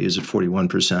should be, is it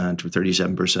 41% or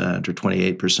 37% or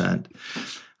 28%?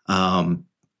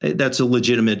 That's a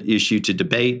legitimate issue to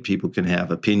debate. People can have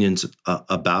opinions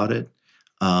about it.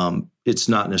 It's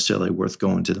not necessarily worth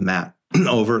going to the mat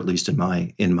over, at least in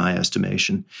my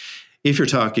estimation. If you're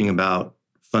talking about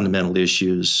fundamental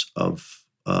issues of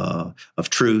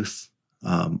truth,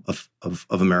 of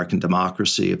American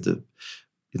democracy, of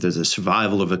either the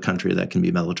survival of a country that can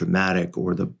be melodramatic,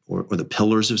 or the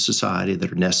pillars of society that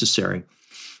are necessary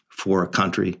for a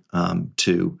country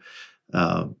to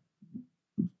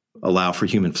allow for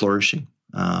human flourishing,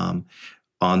 on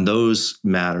those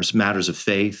matters of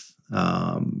faith,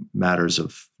 matters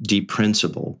of deep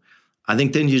principle, I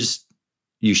think then you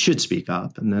should speak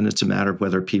up, and then it's a matter of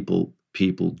whether people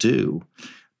do.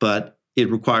 But it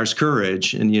requires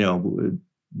courage, and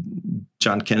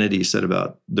John Kennedy said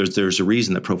about there's a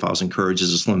reason that profiles in courage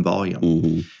is a slim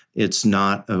volume. It's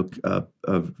not a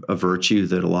virtue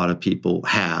that a lot of people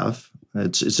have.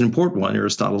 It's an important one.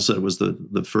 Aristotle said it was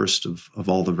the first of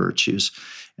all the virtues,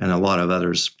 and a lot of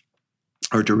others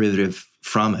are derivative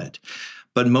from it.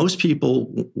 But most people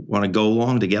want to go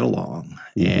along to get along,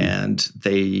 and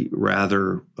they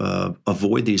rather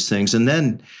avoid these things. And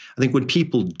then I think when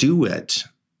people do it,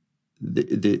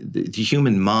 the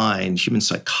human mind, human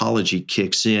psychology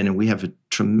kicks in, and we have a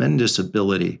tremendous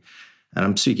ability, and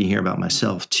I'm speaking here about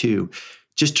myself too,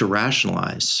 just to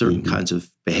rationalize certain kinds of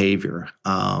behavior.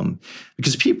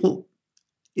 Because people,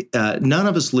 none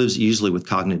of us lives easily with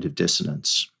cognitive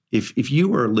dissonance. If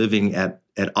you are living at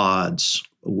odds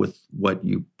with what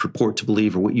you purport to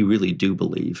believe or what you really do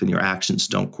believe, and your actions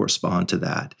don't correspond to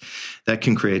that, that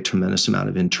can create a tremendous amount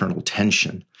of internal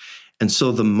tension. And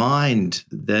so the mind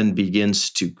then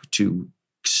begins to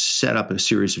set up a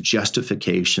series of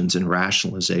justifications and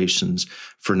rationalizations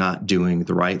for not doing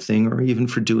the right thing or even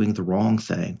for doing the wrong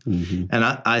thing. And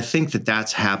I think that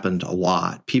that's happened a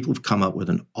lot. People have come up with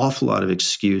an awful lot of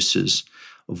excuses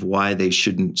of why they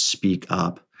shouldn't speak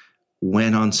up,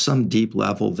 when on some deep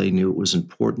level they knew it was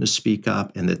important to speak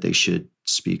up and that they should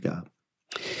speak up.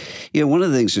 Yeah, one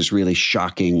of the things that's really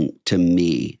shocking to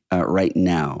me right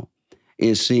now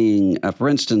is seeing, for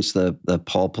instance, the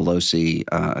Paul Pelosi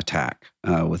attack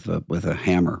with a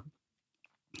hammer.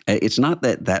 It's not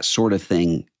that sort of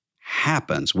thing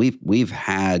happens. We've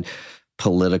had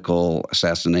political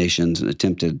assassinations and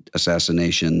attempted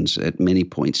assassinations at many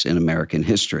points in American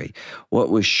history. What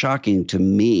was shocking to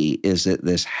me is that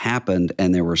this happened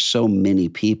and there were so many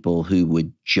people who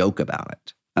would joke about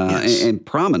it. And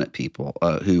prominent people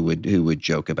who would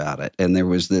joke about it. And there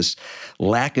was this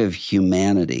lack of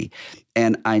humanity.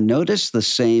 And I noticed the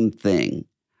same thing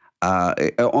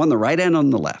on the right and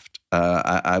on the left.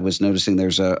 I was noticing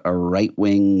there's a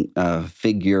right-wing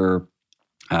figure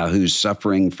who's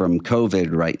suffering from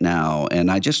COVID right now.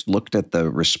 And I just looked at the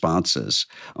responses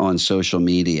on social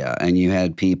media, and you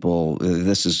had people,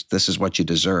 this is what you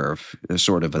deserve,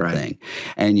 sort of a thing.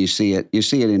 And you see it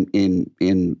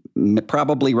in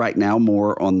probably right now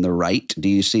more on the right. Do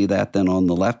you see that than on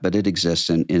the left? But it exists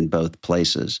in both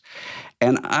places.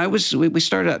 And we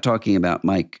started out talking about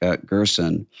Mike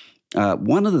Gerson.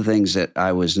 One of the things that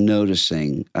I was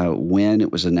noticing when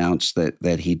it was announced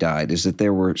that he died is that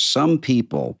there were some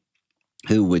people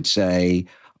who would say,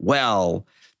 well,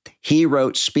 he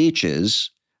wrote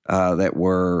speeches that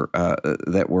were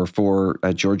for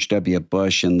George W.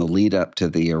 Bush in the lead up to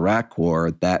the Iraq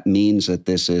War. That means that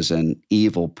this is an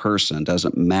evil person.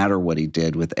 Doesn't matter what he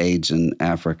did with AIDS in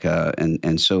Africa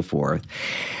and so forth.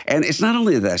 And it's not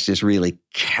only that that's just really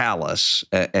callous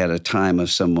at a time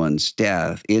of someone's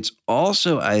death. It's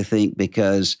also, I think,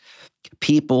 because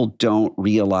people don't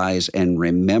realize and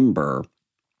remember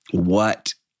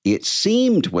what it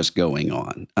seemed was going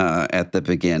on at the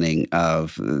beginning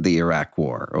of the Iraq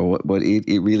War, or what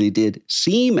it really did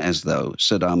seem as though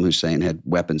Saddam Hussein had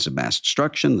weapons of mass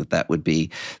destruction, that would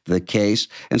be the case.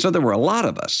 And so there were a lot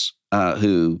of us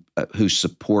who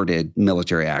supported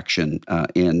military action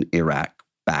in Iraq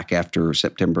back after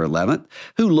September 11th,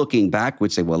 who looking back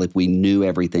would say, well, if we knew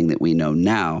everything that we know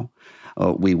now,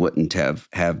 we wouldn't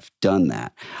have done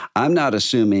that. I'm not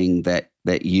assuming that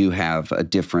you have a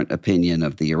different opinion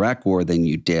of the Iraq War than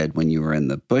you did when you were in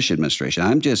the Bush administration.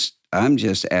 I'm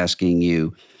just asking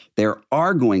you, there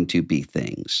are going to be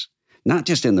things, not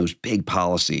just in those big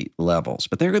policy levels,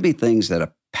 but there are going to be things that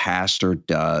a pastor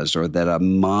does or that a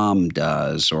mom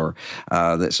does or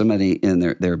that somebody in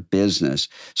their business,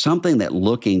 something that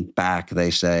looking back,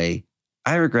 they say,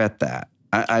 I regret that.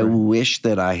 I wish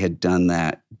that I had done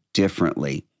that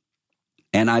differently.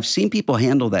 And I've seen people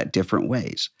handle that different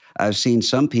ways. I've seen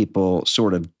some people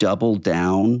sort of double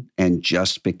down and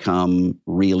just become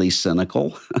really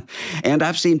cynical. And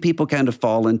I've seen people kind of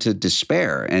fall into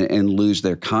despair and lose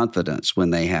their confidence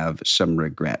when they have some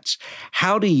regrets.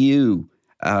 How do you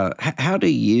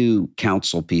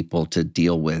counsel people to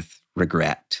deal with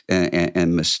regret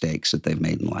and mistakes that they've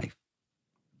made in life?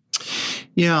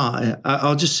 Yeah,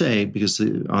 I'll just say, because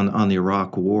on the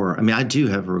Iraq War, I mean, I do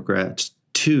have regrets.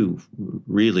 Two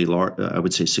really large, I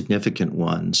would say, significant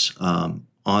ones on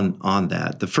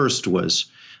that. The first was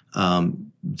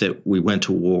that we went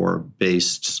to war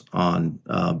based on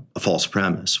a false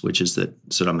premise, which is that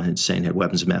Saddam Hussein had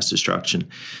weapons of mass destruction.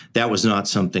 That was not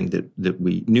something that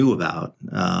we knew about,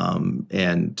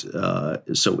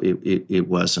 so it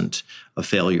wasn't a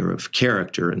failure of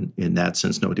character in that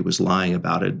sense. Nobody was lying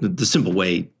about it. The simple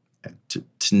way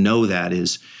to know that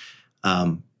is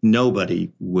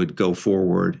nobody would go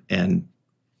forward and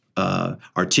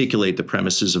articulate the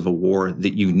premises of a war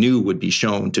that you knew would be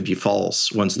shown to be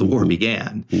false once the war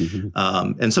began.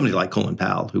 And somebody like Colin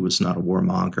Powell, who was not a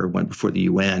warmonger, went before the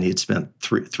UN. He had spent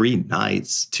three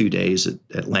nights, 2 days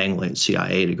at Langley at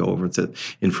CIA to go over the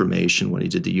information when he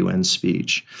did the UN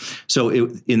speech. So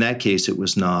in that case, it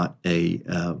was not a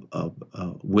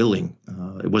willing.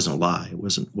 It wasn't a lie. It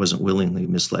wasn't willingly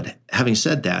misled. Having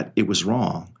said that, it was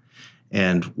wrong.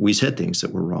 And we said things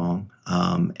that were wrong,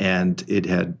 and it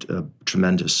had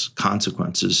tremendous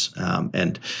consequences.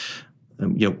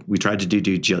 We tried to do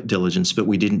due diligence, but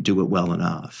we didn't do it well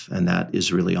enough, and that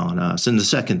is really on us. And the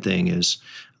second thing is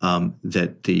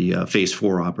that the Phase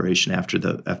 4 operation, after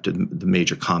the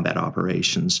major combat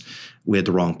operations, we had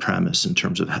the wrong premise in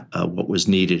terms of what was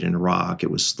needed in Iraq. It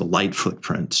was the light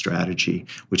footprint strategy,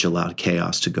 which allowed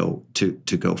chaos to go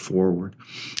forward.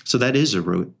 So that is a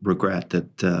regret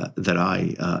that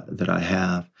I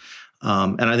have.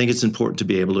 And I think it's important to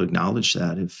be able to acknowledge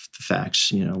that if the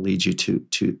facts, lead you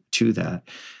to that.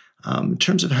 In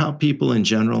terms of how people in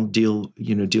general deal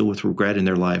with regret in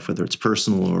their life, whether it's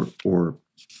personal or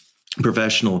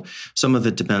professional, some of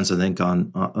it depends, I think,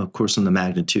 of course, on the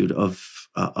magnitude of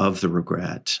the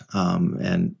regret,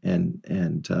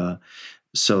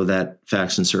 so that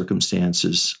facts and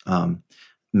circumstances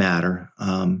matter.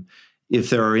 If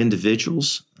there are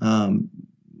individuals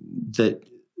that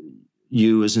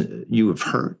you have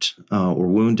hurt or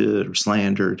wounded or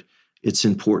slandered, it's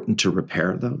important to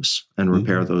repair those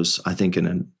those, I think,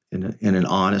 in an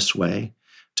honest way,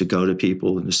 to go to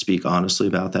people and to speak honestly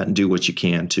about that and do what you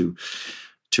can to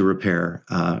repair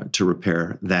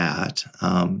that.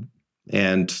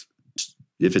 And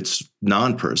if it's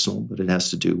non-personal, but it has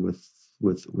to do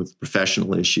with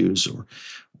professional issues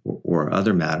or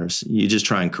other matters, you just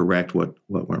try and correct what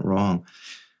went wrong.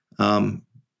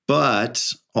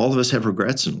 But all of us have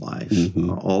regrets in life.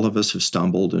 All of us have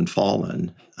stumbled and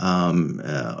fallen.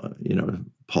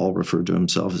 Paul referred to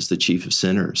himself as the chief of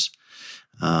sinners.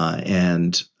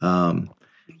 And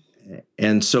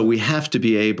so we have to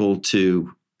be able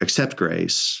to accept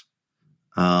grace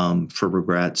for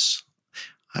regrets.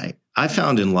 I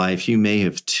found in life, you may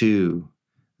have too,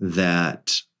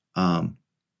 that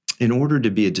in order to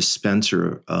be a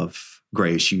dispenser of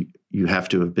grace, you have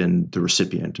to have been the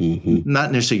recipient.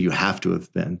 Not necessarily you have to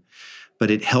have been,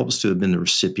 but it helps to have been the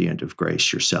recipient of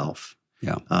grace yourself.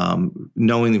 Yeah.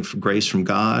 Knowing grace from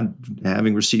God,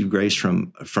 having received grace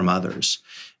from others.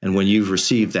 And when you've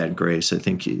received that grace, I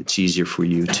think it's easier for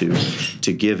you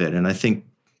to give it. And I think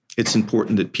it's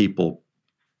important that people,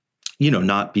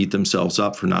 not beat themselves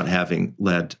up for not having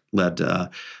led a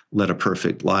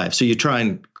perfect life. So you try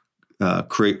and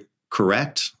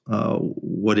correct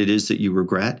what it is that you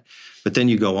regret, but then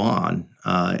you go on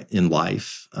in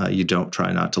life. You don't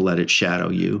try not to let it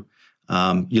shadow you.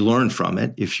 You learn from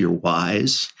it if you're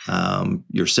wise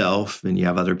yourself, and you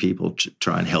have other people to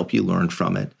try and help you learn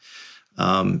from it.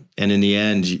 And in the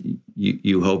end,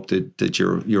 you hope that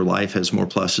your life has more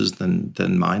pluses than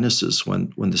minuses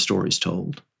when the story's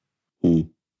told.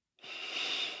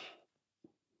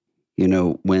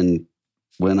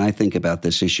 When I think about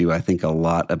this issue, I think a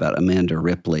lot about Amanda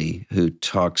Ripley, who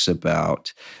talks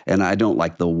about, and I don't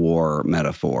like the war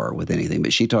metaphor with anything,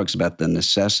 but she talks about the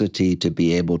necessity to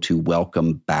be able to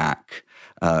welcome back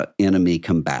enemy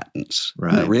combatants.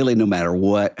 Right. Really, no matter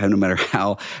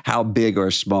how big or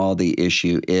small the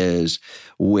issue is,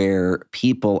 where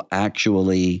people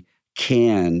actually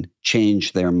can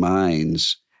change their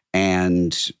minds,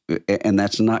 and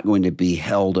that's not going to be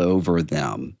held over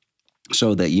them.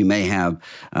 So that you may have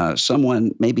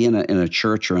someone maybe in a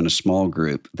church or in a small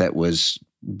group that was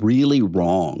really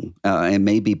wrong and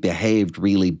maybe behaved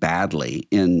really badly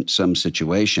in some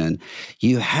situation.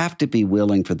 You have to be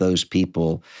willing for those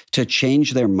people to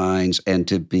change their minds and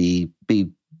to be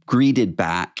greeted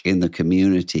back in the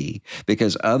community,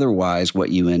 because otherwise what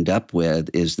you end up with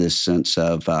is this sense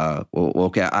of,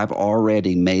 okay, I've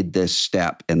already made this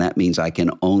step, and that means I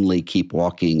can only keep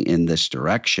walking in this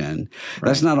direction. Right.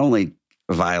 That's not only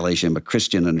a violation of a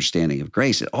Christian understanding of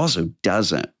grace, it also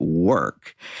doesn't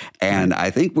work. And I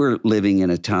think we're living in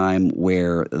a time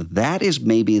where that is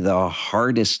maybe the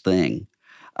hardest thing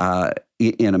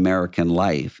in American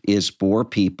life, is for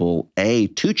people, A,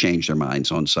 to change their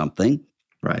minds on something,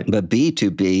 right, but B, to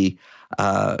be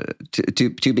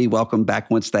welcomed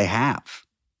back once they have.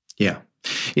 Yeah.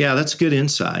 Yeah, that's good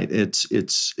insight.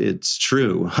 It's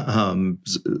true.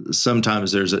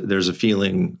 Sometimes there's a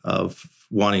feeling of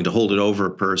wanting to hold it over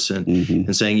a person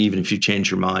and saying, even if you change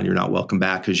your mind, you're not welcome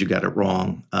back because you got it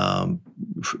wrong,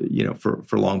 for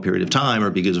a long period of time, or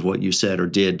because of what you said or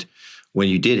did when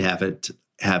you did have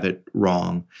it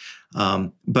wrong.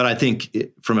 But I think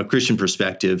from a Christian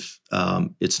perspective,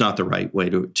 it's not the right way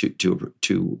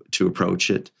to approach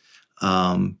it.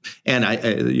 And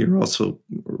you're also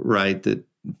right that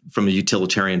from a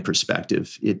utilitarian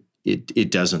perspective,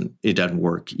 it doesn't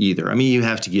work either. I mean, you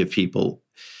have to give people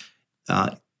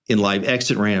in life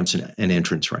exit ramps and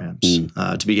entrance ramps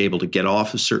to be able to get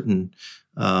off of certain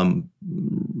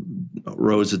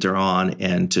roads that they're on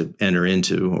and to enter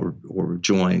into or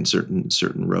join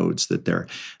certain roads that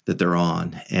they're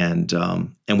on, and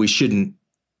we shouldn't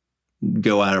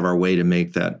go out of our way to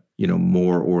make that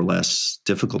more or less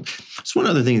difficult. It's one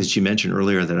other thing that you mentioned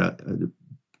earlier that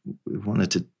I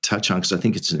wanted to touch on, because I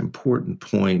think it's an important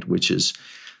point, which is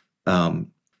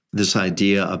this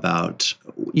idea about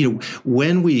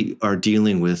when we are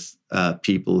dealing with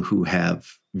people who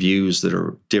have views that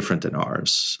are different than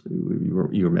ours. You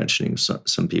were mentioning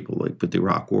some people like with the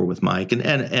Iraq War with Mike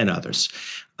and others.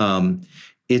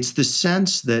 It's the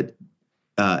sense that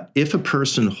if a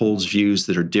person holds views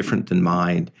that are different than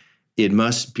mine, it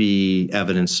must be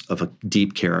evidence of a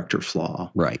deep character flaw,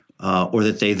 right? Or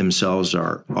that they themselves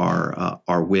are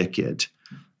wicked,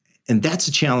 and that's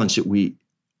a challenge that we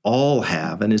all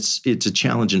have, and it's a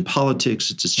challenge in politics,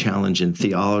 it's a challenge in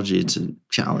theology, it's a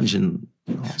challenge in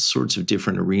all sorts of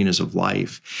different arenas of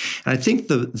life. And I think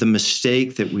the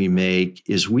mistake that we make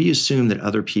is we assume that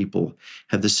other people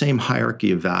have the same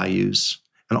hierarchy of values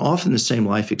and often the same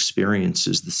life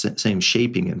experiences, the same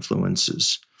shaping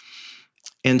influences.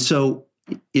 And so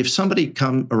if somebody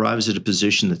arrives at a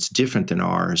position that's different than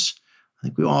ours, I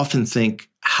think we often think,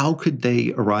 how could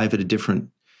they arrive at a different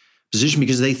position?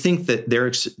 Because they think that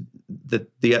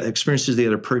the experiences of the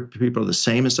other people are the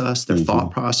same as us, their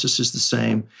thought process is the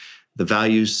same, the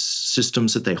value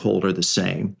systems that they hold are the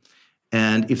same.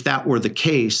 And if that were the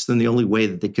case, then the only way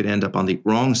that they could end up on the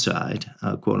wrong side,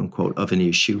 quote unquote, of an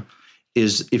issue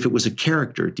is if it was a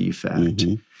character defect.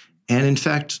 And in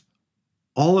fact,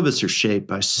 all of us are shaped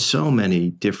by so many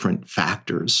different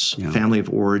factors, family of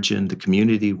origin, the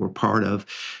community we're part of,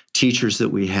 teachers that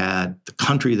we had, the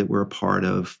country that we're a part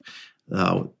of,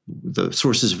 the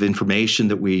sources of information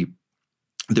that we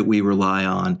rely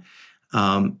on.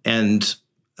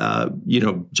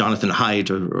 Jonathan Haidt,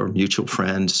 our mutual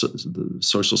friend, the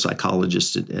social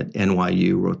psychologist at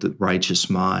NYU, wrote The Righteous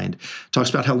Mind, talks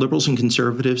about how liberals and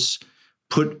conservatives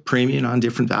put premium on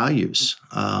different values.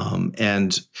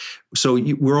 And so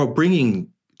we're all bringing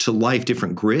to life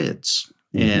different grids.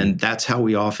 And that's how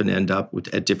we often end up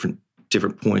at different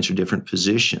points or different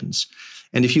positions.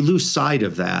 And if you lose sight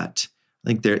of that, I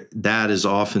think that is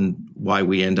often why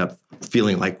we end up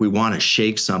feeling like we want to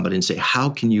shake somebody and say, how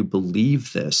can you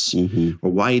believe this? Or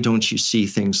why don't you see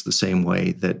things the same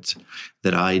way that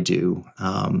I do?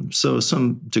 So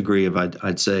some degree of,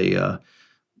 I'd say,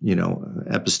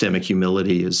 epistemic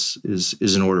humility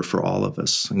is in order for all of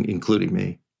us, including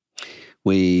me.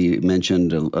 We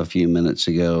mentioned a few minutes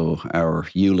ago our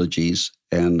eulogies,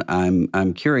 and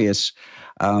I'm curious,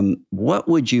 what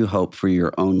would you hope for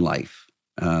your own life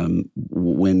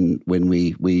when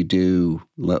we do?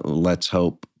 Let's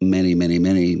hope many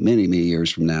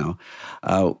years from now,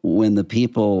 when the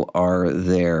people are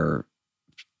there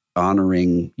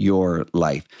honoring your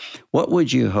life, what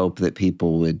would you hope that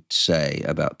people would say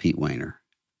about Pete Wehner?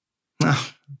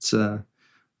 It's a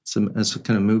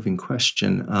kind of moving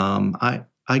question.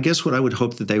 I guess what I would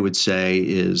hope that they would say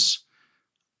is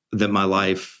that my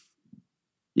life,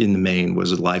 in the main,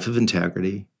 was a life of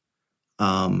integrity,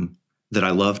 that I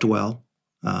loved well,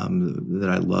 that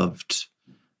I loved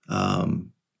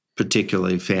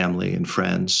particularly family and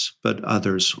friends, but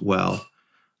others well,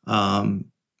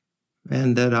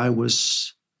 and that I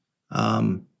was,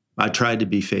 I tried to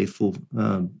be faithful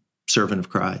servant of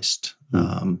Christ.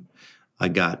 I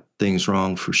got things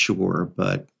wrong for sure,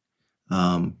 but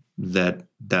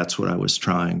that's what I was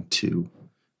trying to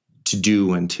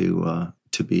do and to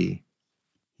be.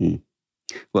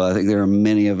 Well, I think there are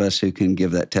many of us who can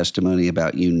give that testimony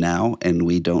about you now, and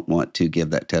we don't want to give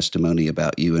that testimony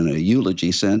about you in a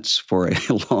eulogy sense for a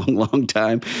long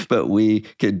time, but we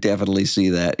could definitely see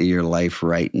that in your life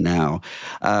right now.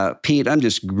 Pete, I'm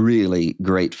just really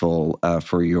grateful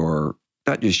for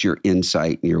not just your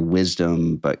insight and your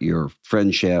wisdom, but your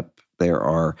friendship. There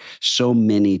are so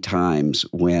many times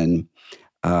when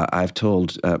I've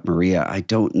told Maria, I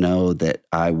don't know that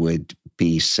I would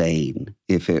be sane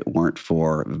if it weren't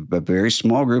for a very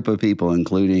small group of people,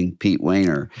 including Pete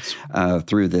Wehner,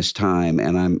 through this time.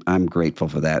 And I'm grateful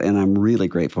for that. And I'm really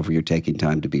grateful for your taking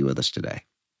time to be with us today.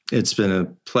 It's been a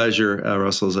pleasure,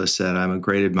 Russell. As I said, I'm a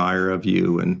great admirer of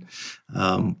you, and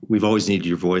we've always needed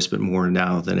your voice, but more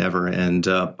now than ever. And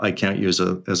I count you as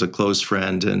a close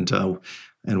friend, and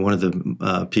And one of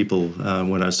the people,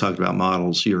 when I was talking about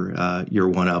models, you're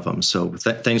one of them. So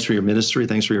thanks for your ministry,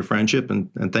 thanks for your friendship, and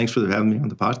thanks for having me on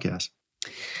the podcast.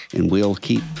 And we'll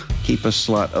keep a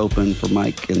slot open for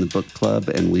Mike in the book club,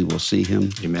 and we will see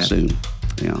him soon.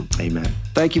 Yeah. Amen.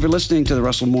 Thank you for listening to the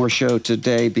Russell Moore Show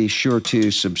today. Be sure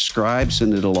to subscribe,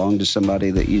 send it along to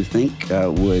somebody that you think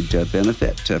would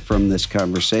benefit from this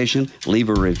conversation. Leave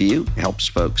a review, helps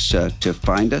folks to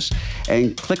find us.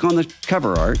 And click on the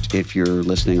cover art if you're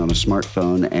listening on a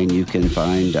smartphone, and you can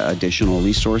find additional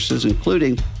resources,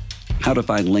 including how to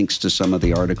find links to some of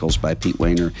the articles by Pete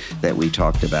Wehner that we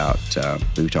talked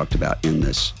about in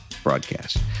this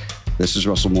broadcast. This is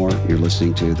Russell Moore. You're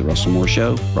listening to The Russell Moore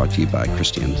Show, brought to you by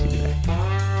Christianity Today.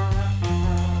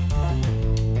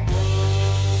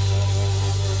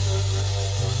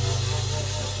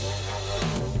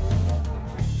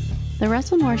 The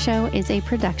Russell Moore Show is a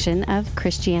production of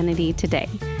Christianity Today.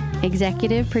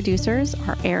 Executive producers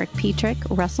are Eric Petrick,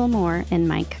 Russell Moore, and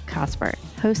Mike Cosbert.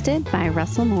 Hosted by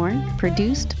Russell Moore,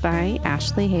 produced by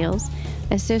Ashley Hales,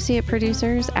 associate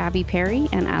producers Abby Perry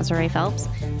and Azare Phelps,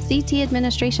 CT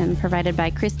administration provided by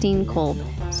Christine Kolb,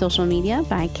 social media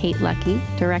by Kate Lucky,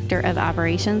 director of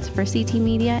operations for CT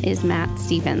Media is Matt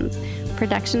Stevens,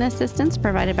 production assistance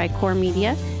provided by Core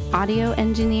Media, audio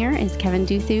engineer is Kevin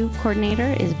Duthu,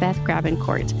 coordinator is Beth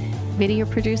Grabencourt, video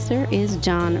producer is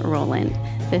John Rowland.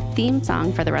 The theme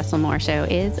song for The Russell Moore Show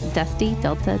is Dusty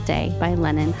Delta Day by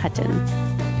Lennon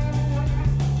Hutton.